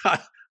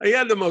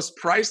had the most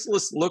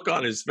priceless look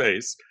on his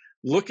face.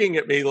 looking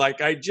at me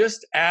like I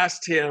just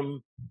asked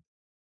him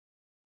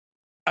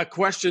a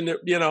question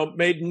that,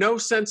 made no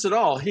sense at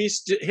all. He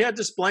had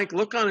this blank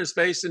look on his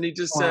face and he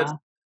just said Wow.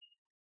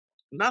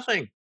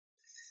 nothing.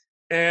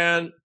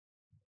 And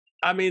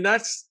I mean,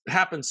 that's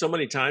happened so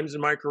many times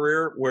in my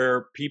career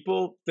where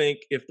people think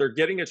if they're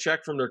getting a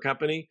check from their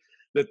company,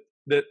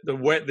 that the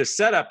way the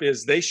setup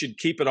is they should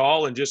keep it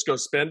all and just go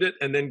spend it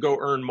and then go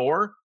earn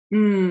more.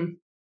 Mm.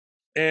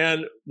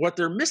 And what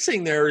they're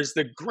missing there is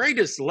the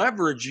greatest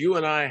leverage you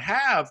and I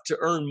have to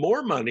earn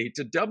more money,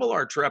 to double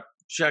our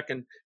check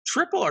and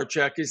triple our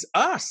check is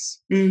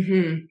us.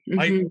 Mm-hmm.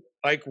 Mm-hmm.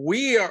 Like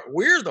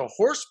we're the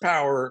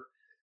horsepower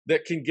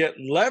that can get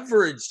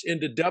leveraged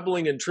into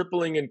doubling and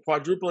tripling and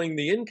quadrupling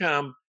the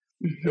income.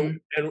 Mm-hmm.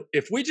 And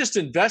if we just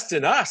invest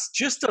in us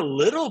just a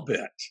little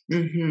bit,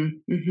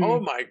 Mm-hmm. Mm-hmm. oh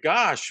my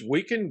gosh,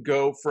 we can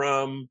go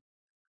from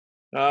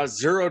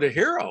 0 to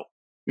hero.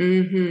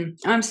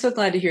 Mm-hmm. I'm so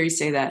glad to hear you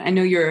say that. I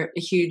know you're a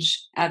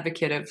huge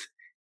advocate of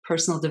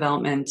personal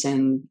development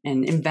and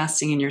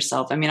investing in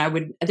yourself. I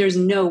mean, there's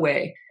no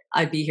way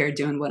I'd be here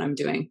doing what I'm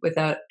doing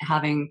without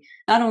having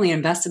not only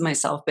invested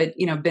myself, but,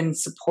 been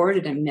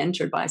supported and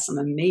mentored by some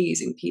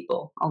amazing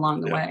people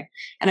along the Yeah. way.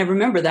 And I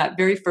remember that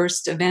very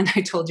first event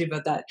I told you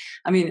about that.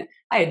 I mean,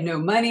 I had no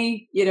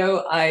money,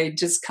 I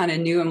just kind of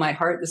knew in my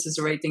heart, this is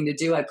the right thing to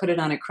do. I put it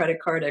on a credit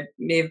card. I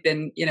may have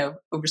been,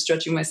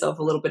 overstretching myself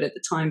a little bit at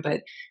the time,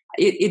 but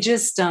it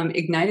just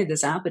ignited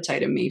this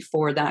appetite in me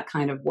for that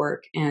kind of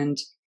work. And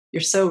you're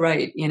so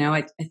right.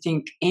 I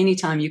think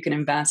anytime you can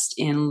invest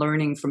in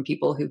learning from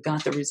people who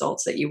got the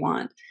results that you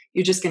want,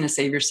 you're just going to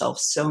save yourself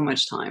so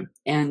much time.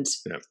 And,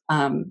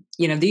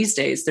 these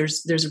days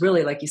there's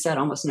really, like you said,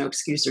 almost no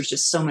excuse. There's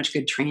just so much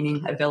good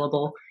training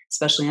available,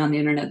 especially on the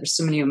internet. There's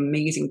so many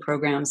amazing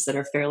programs that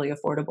are fairly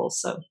affordable.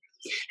 So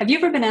have you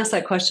ever been asked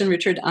that question,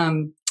 Richard?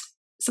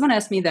 Someone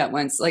asked me that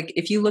once, like,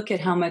 if you look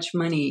at how much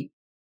money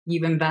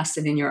you've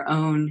invested in your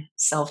own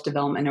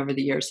self-development over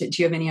the years, do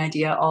you have any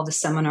idea? All the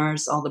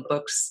seminars, all the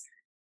books?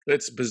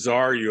 It's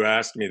bizarre you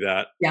asked me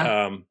that.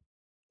 Yeah.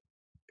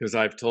 Because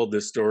I've told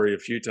this story a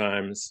few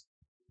times.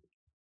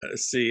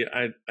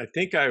 I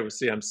think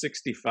I'm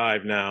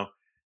 65 now.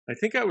 I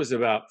think I was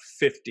about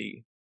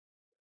 50.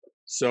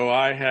 So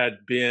I had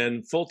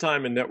been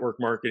full-time in network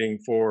marketing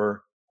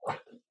for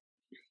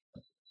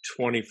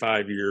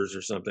 25 years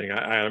or something.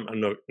 I'm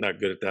not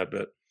good at that,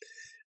 but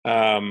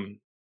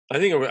I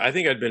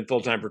think I'd been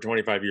full-time for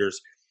 25 years.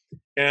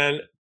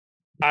 And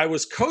I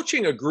was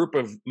coaching a group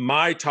of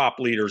my top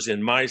leaders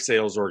in my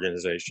sales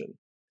organization.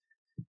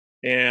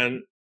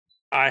 And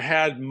I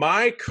had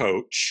my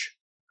coach,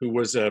 who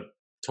was a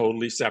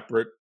totally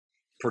separate,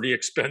 pretty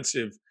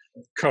expensive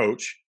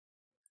coach.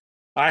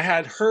 I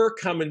had her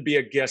come and be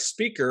a guest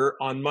speaker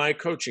on my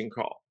coaching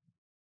call.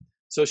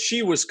 So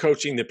she was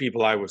coaching the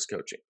people I was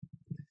coaching.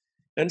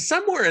 And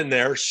somewhere in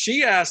there,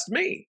 she asked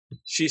me,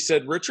 she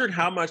said, Richard,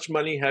 how much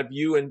money have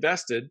you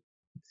invested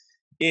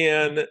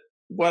in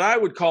what I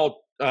would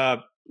call,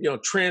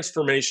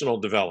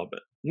 transformational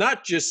development?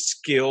 Not just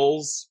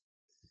skills,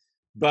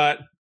 but,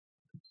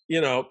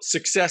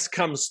 success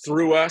comes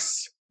through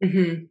us.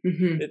 Mm-hmm.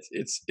 Mm-hmm.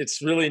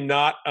 It's really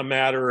not a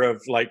matter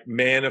of like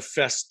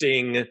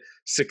manifesting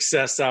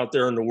success out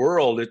there in the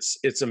world.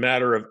 It's a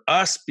matter of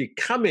us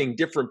becoming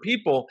different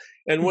people.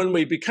 And when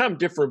we become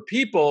different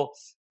people,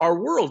 our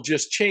world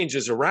just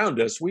changes around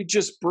us. We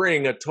just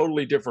bring a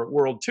totally different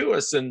world to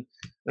us. And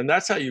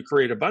that's how you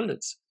create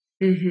abundance.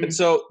 Mm-hmm. And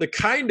so the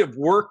kind of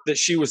work that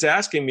she was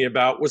asking me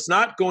about was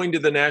not going to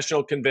the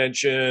national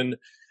convention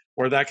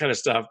or that kind of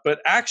stuff,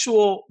 but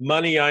actual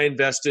money I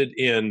invested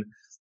in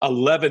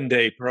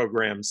 11-day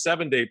programs,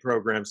 7-day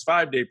programs,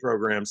 5-day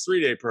programs,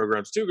 3-day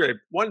programs, 2-day,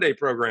 1-day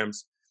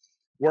programs,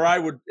 where I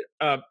would,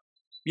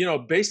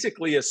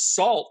 basically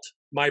assault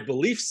my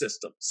belief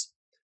systems.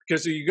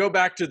 Because you go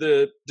back to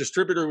the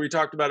distributor we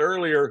talked about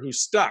earlier who's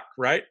stuck,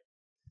 right?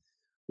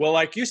 Well,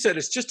 like you said,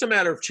 it's just a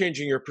matter of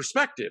changing your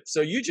perspective.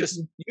 So you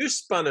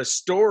spun a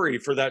story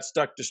for that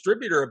stuck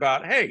distributor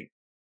about, hey,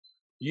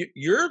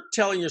 you're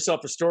telling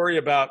yourself a story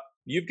about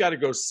you've got to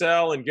go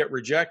sell and get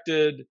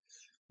rejected.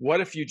 What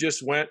if you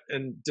just went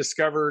and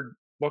discovered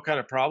what kind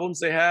of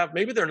problems they have?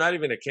 Maybe they're not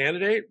even a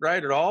candidate,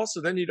 right, at all.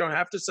 So then you don't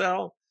have to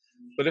sell.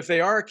 But if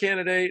they are a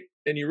candidate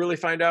and you really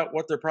find out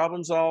what their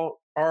problems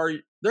all are,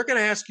 they're going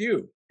to ask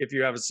you if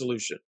you have a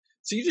solution.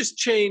 So you just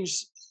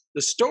change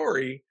the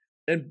story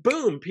and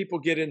boom, people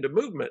get into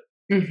movement.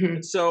 Mm-hmm.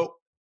 And so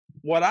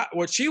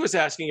what she was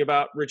asking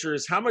about, Richard,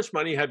 is how much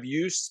money have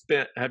you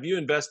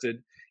invested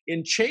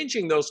in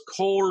changing those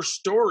core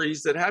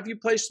stories that have you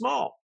play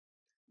small?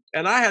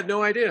 And I had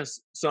no idea,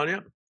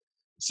 Sonia.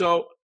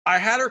 So I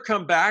had her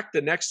come back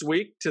the next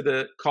week to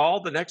the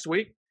call the next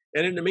week.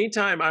 And in the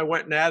meantime, I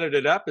went and added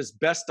it up as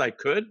best I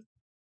could.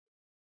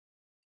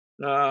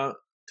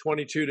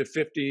 22 to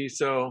 50.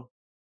 So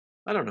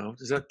I don't know.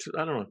 Is that,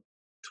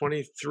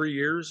 23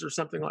 years or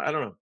something? I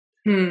don't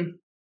know.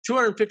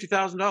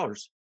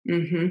 $250,000.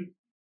 Mm-hmm.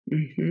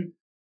 Mm-hmm.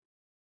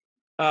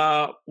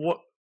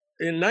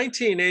 In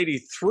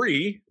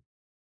 1983,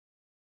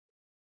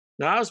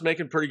 Now, I was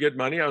making pretty good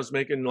money. I was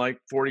making like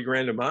 40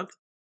 grand a month.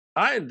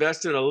 I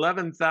invested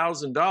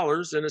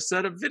 $11,000 in a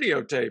set of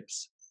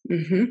videotapes.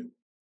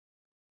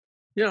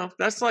 Mm-hmm.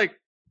 That's like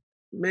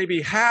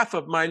maybe half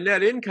of my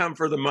net income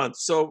for the month.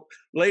 So,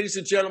 ladies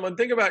and gentlemen,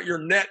 think about your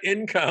net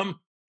income.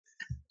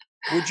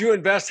 Would you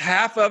invest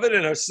half of it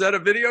in a set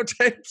of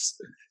videotapes?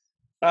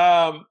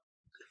 And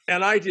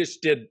I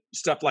just did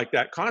stuff like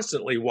that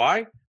constantly.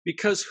 Why?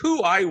 Because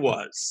who I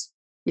was.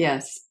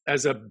 Yes.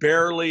 As a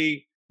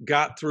barely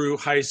got through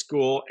high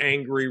school,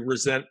 angry,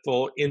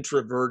 resentful,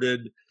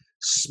 introverted,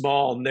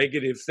 small,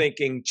 negative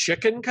thinking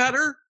chicken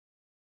cutter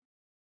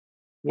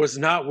was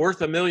not worth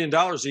 $1 million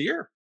a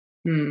year.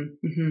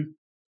 Mm-hmm.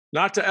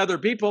 Not to other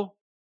people.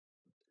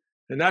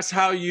 And that's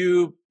how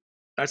you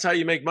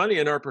make money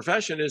in our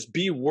profession, is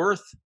be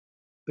worth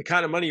the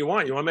kind of money you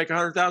want. You want to make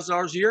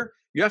 $100,000 a year?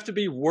 You have to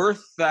be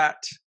worth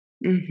that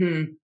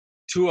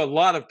to a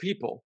lot of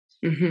people.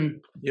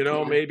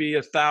 Maybe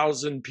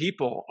 1,000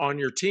 people on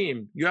your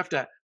team. You have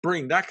to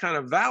bring that kind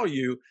of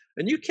value.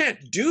 And you can't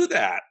do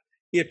that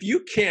if you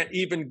can't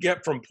even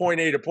get from point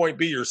A to point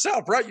B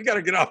yourself, right? You got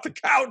to get off the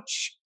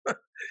couch.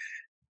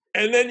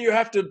 And then you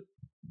have to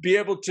be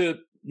able to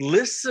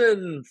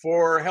listen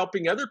for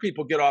helping other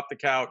people get off the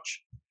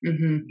couch.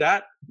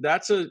 That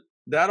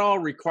all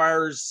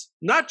requires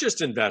not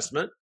just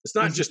investment. It's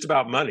not just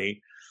about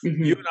money.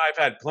 You and I have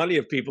had plenty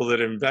of people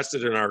that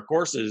invested in our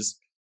courses.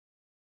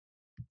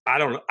 I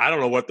don't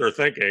know what they're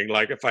thinking.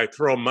 Like, if I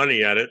throw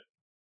money at it,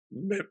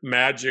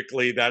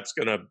 magically that's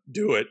going to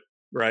do it,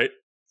 right?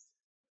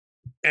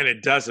 And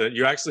it doesn't.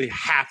 You actually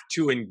have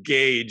to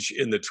engage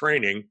in the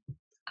training.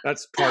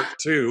 That's part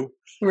 2.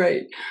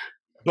 Right.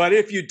 But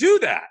if you do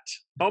that,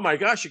 oh my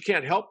gosh, you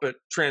can't help but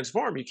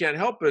transform. You can't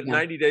help but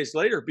 90 days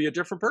later be a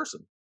different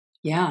person.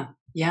 Yeah.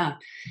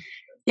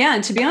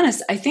 And to be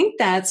honest, I think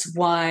that's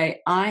why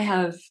I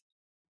have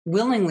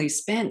willingly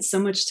spent so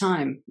much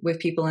time with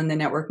people in the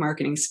network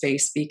marketing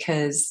space,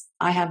 because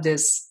I have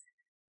this,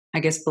 I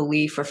guess,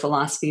 belief or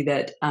philosophy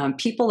that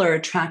people are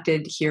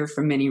attracted here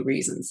for many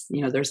reasons.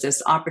 There's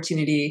this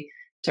opportunity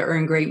to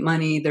earn great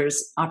money.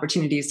 There's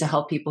opportunities to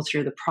help people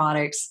through the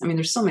products. I mean,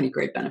 there's so many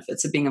great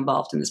benefits of being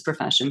involved in this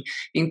profession,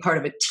 being part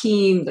of a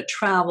team, the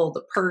travel,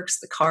 the perks,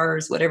 the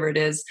cars, whatever it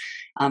is,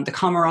 the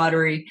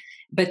camaraderie.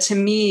 But to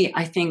me,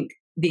 I think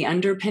the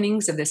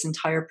underpinnings of this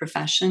entire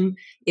profession,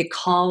 it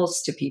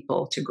calls to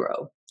people to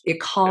grow. It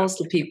calls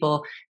to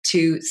people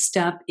to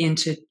step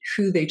into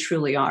who they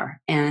truly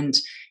are. And,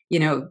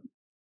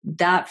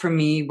 that for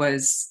me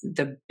was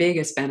the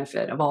biggest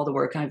benefit of all the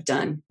work I've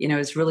done,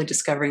 is really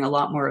discovering a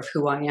lot more of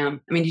who I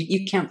am. I mean,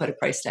 you can't put a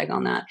price tag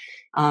on that.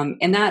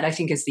 And that, I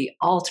think, is the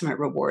ultimate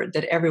reward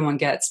that everyone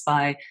gets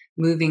by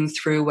moving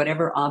through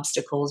whatever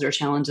obstacles or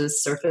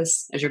challenges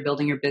surface as you're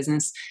building your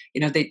business.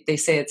 They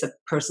say it's a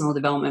personal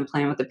development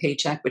plan with a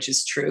paycheck, which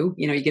is true.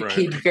 You get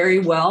paid very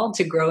well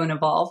to grow and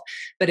evolve.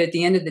 But at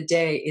the end of the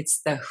day,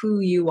 it's the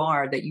who you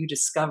are that you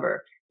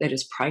discover that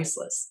is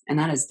priceless. And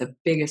that is the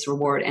biggest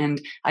reward.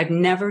 And I've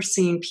never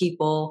seen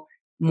people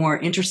more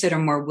interested or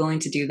more willing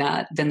to do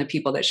that than the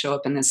people that show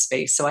up in this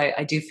space. So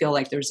I do feel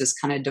like there's this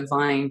kind of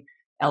divine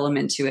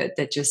element to it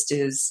that just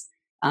is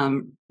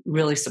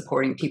really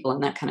supporting people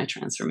in that kind of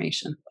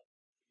transformation.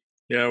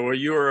 Yeah, well,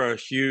 you are a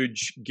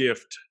huge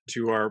gift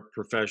to our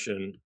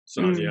profession,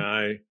 Sonia.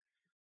 I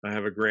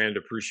have a grand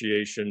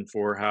appreciation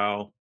for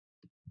how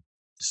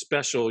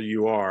special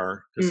you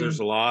are, because there's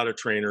a lot of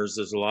trainers,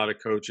 there's a lot of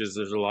coaches,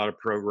 there's a lot of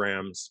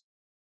programs,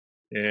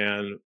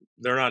 and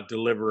they're not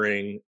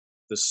delivering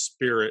the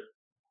spirit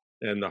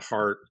and the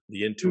heart,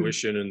 the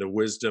intuition and the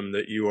wisdom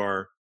that you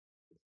are.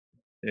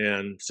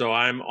 And so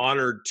I'm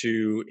honored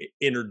to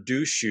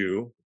introduce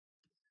you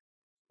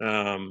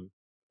to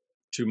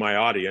my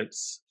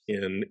audience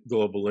in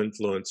Global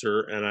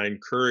Influencer, and I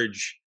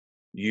encourage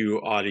you,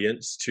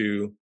 audience,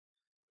 to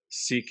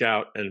seek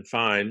out and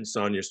find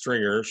Sonia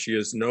Stringer. She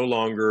is no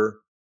longer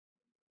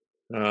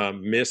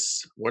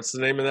Miss, what's the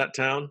name of that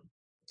town?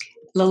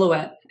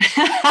 Lillooet.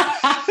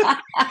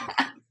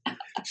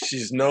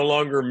 She's no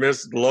longer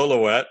Miss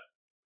Lillooet.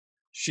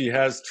 She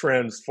has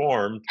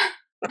transformed.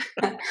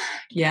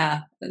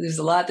 Yeah, there's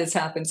a lot that's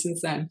happened since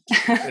then.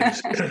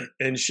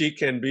 and she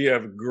can be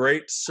of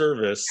great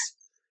service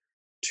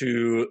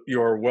to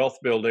your wealth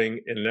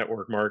building and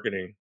network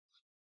marketing.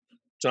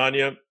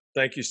 Sonia,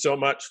 thank you so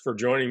much for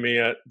joining me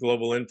at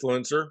Global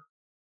Influencer.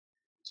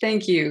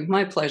 Thank you.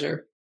 My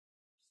pleasure.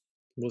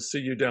 We'll see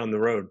you down the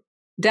road.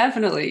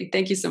 Definitely.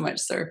 Thank you so much,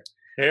 sir.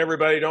 Hey,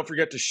 everybody, don't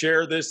forget to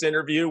share this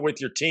interview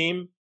with your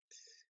team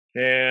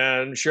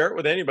and share it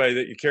with anybody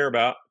that you care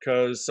about,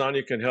 because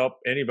Sonia can help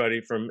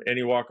anybody from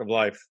any walk of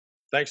life.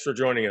 Thanks for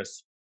joining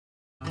us.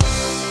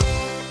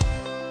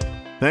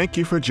 Thank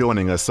you for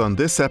joining us on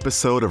this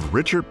episode of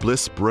Richard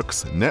Bliss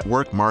Brooks'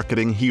 Network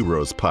Marketing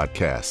Heroes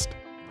podcast.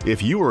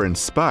 If you are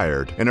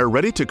inspired and are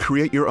ready to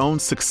create your own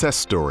success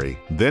story,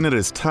 then it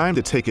is time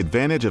to take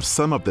advantage of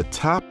some of the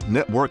top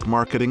network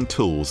marketing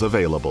tools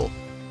available.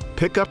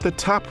 Pick up the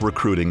top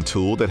recruiting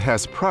tool that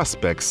has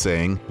prospects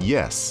saying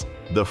yes,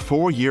 the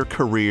 4-year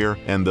career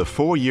and the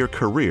 4-year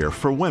career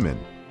for women.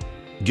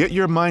 Get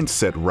your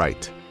mindset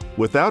right.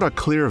 Without a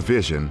clear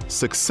vision,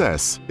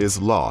 success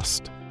is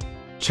lost.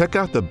 Check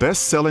out the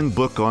best-selling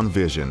book on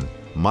vision,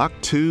 Mach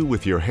 2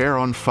 with Your Hair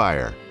on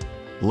Fire.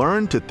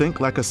 Learn to think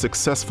like a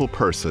successful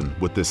person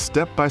with this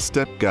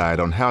step-by-step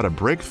guide on how to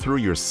break through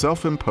your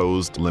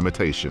self-imposed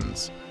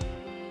limitations.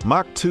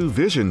 Mach 2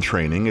 Vision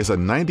Training is a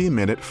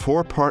 90-minute,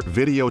 4-part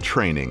video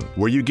training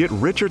where you get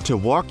Richard to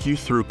walk you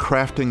through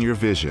crafting your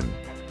vision.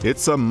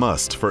 It's a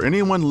must for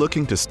anyone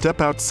looking to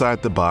step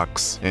outside the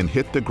box and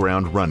hit the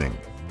ground running.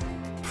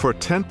 For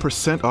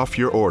 10% off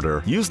your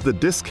order, use the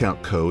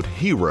discount code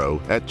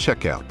HERO at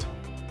checkout.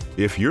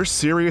 If you're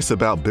serious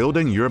about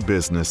building your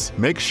business,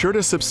 make sure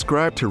to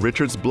subscribe to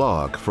Richard's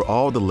blog for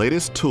all the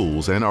latest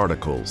tools and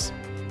articles.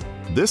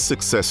 This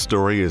success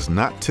story is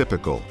not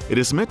typical. It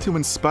is meant to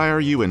inspire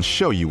you and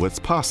show you what's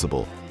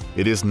possible.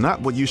 It is not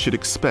what you should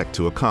expect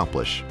to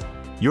accomplish.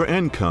 Your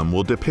income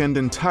will depend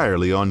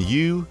entirely on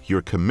you,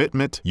 your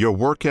commitment, your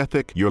work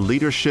ethic, your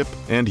leadership,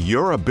 and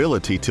your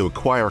ability to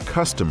acquire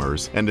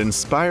customers and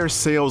inspire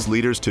sales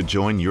leaders to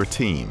join your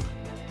team.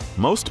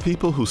 Most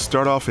people who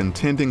start off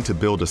intending to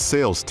build a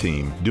sales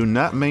team do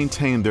not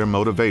maintain their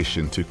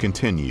motivation to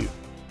continue.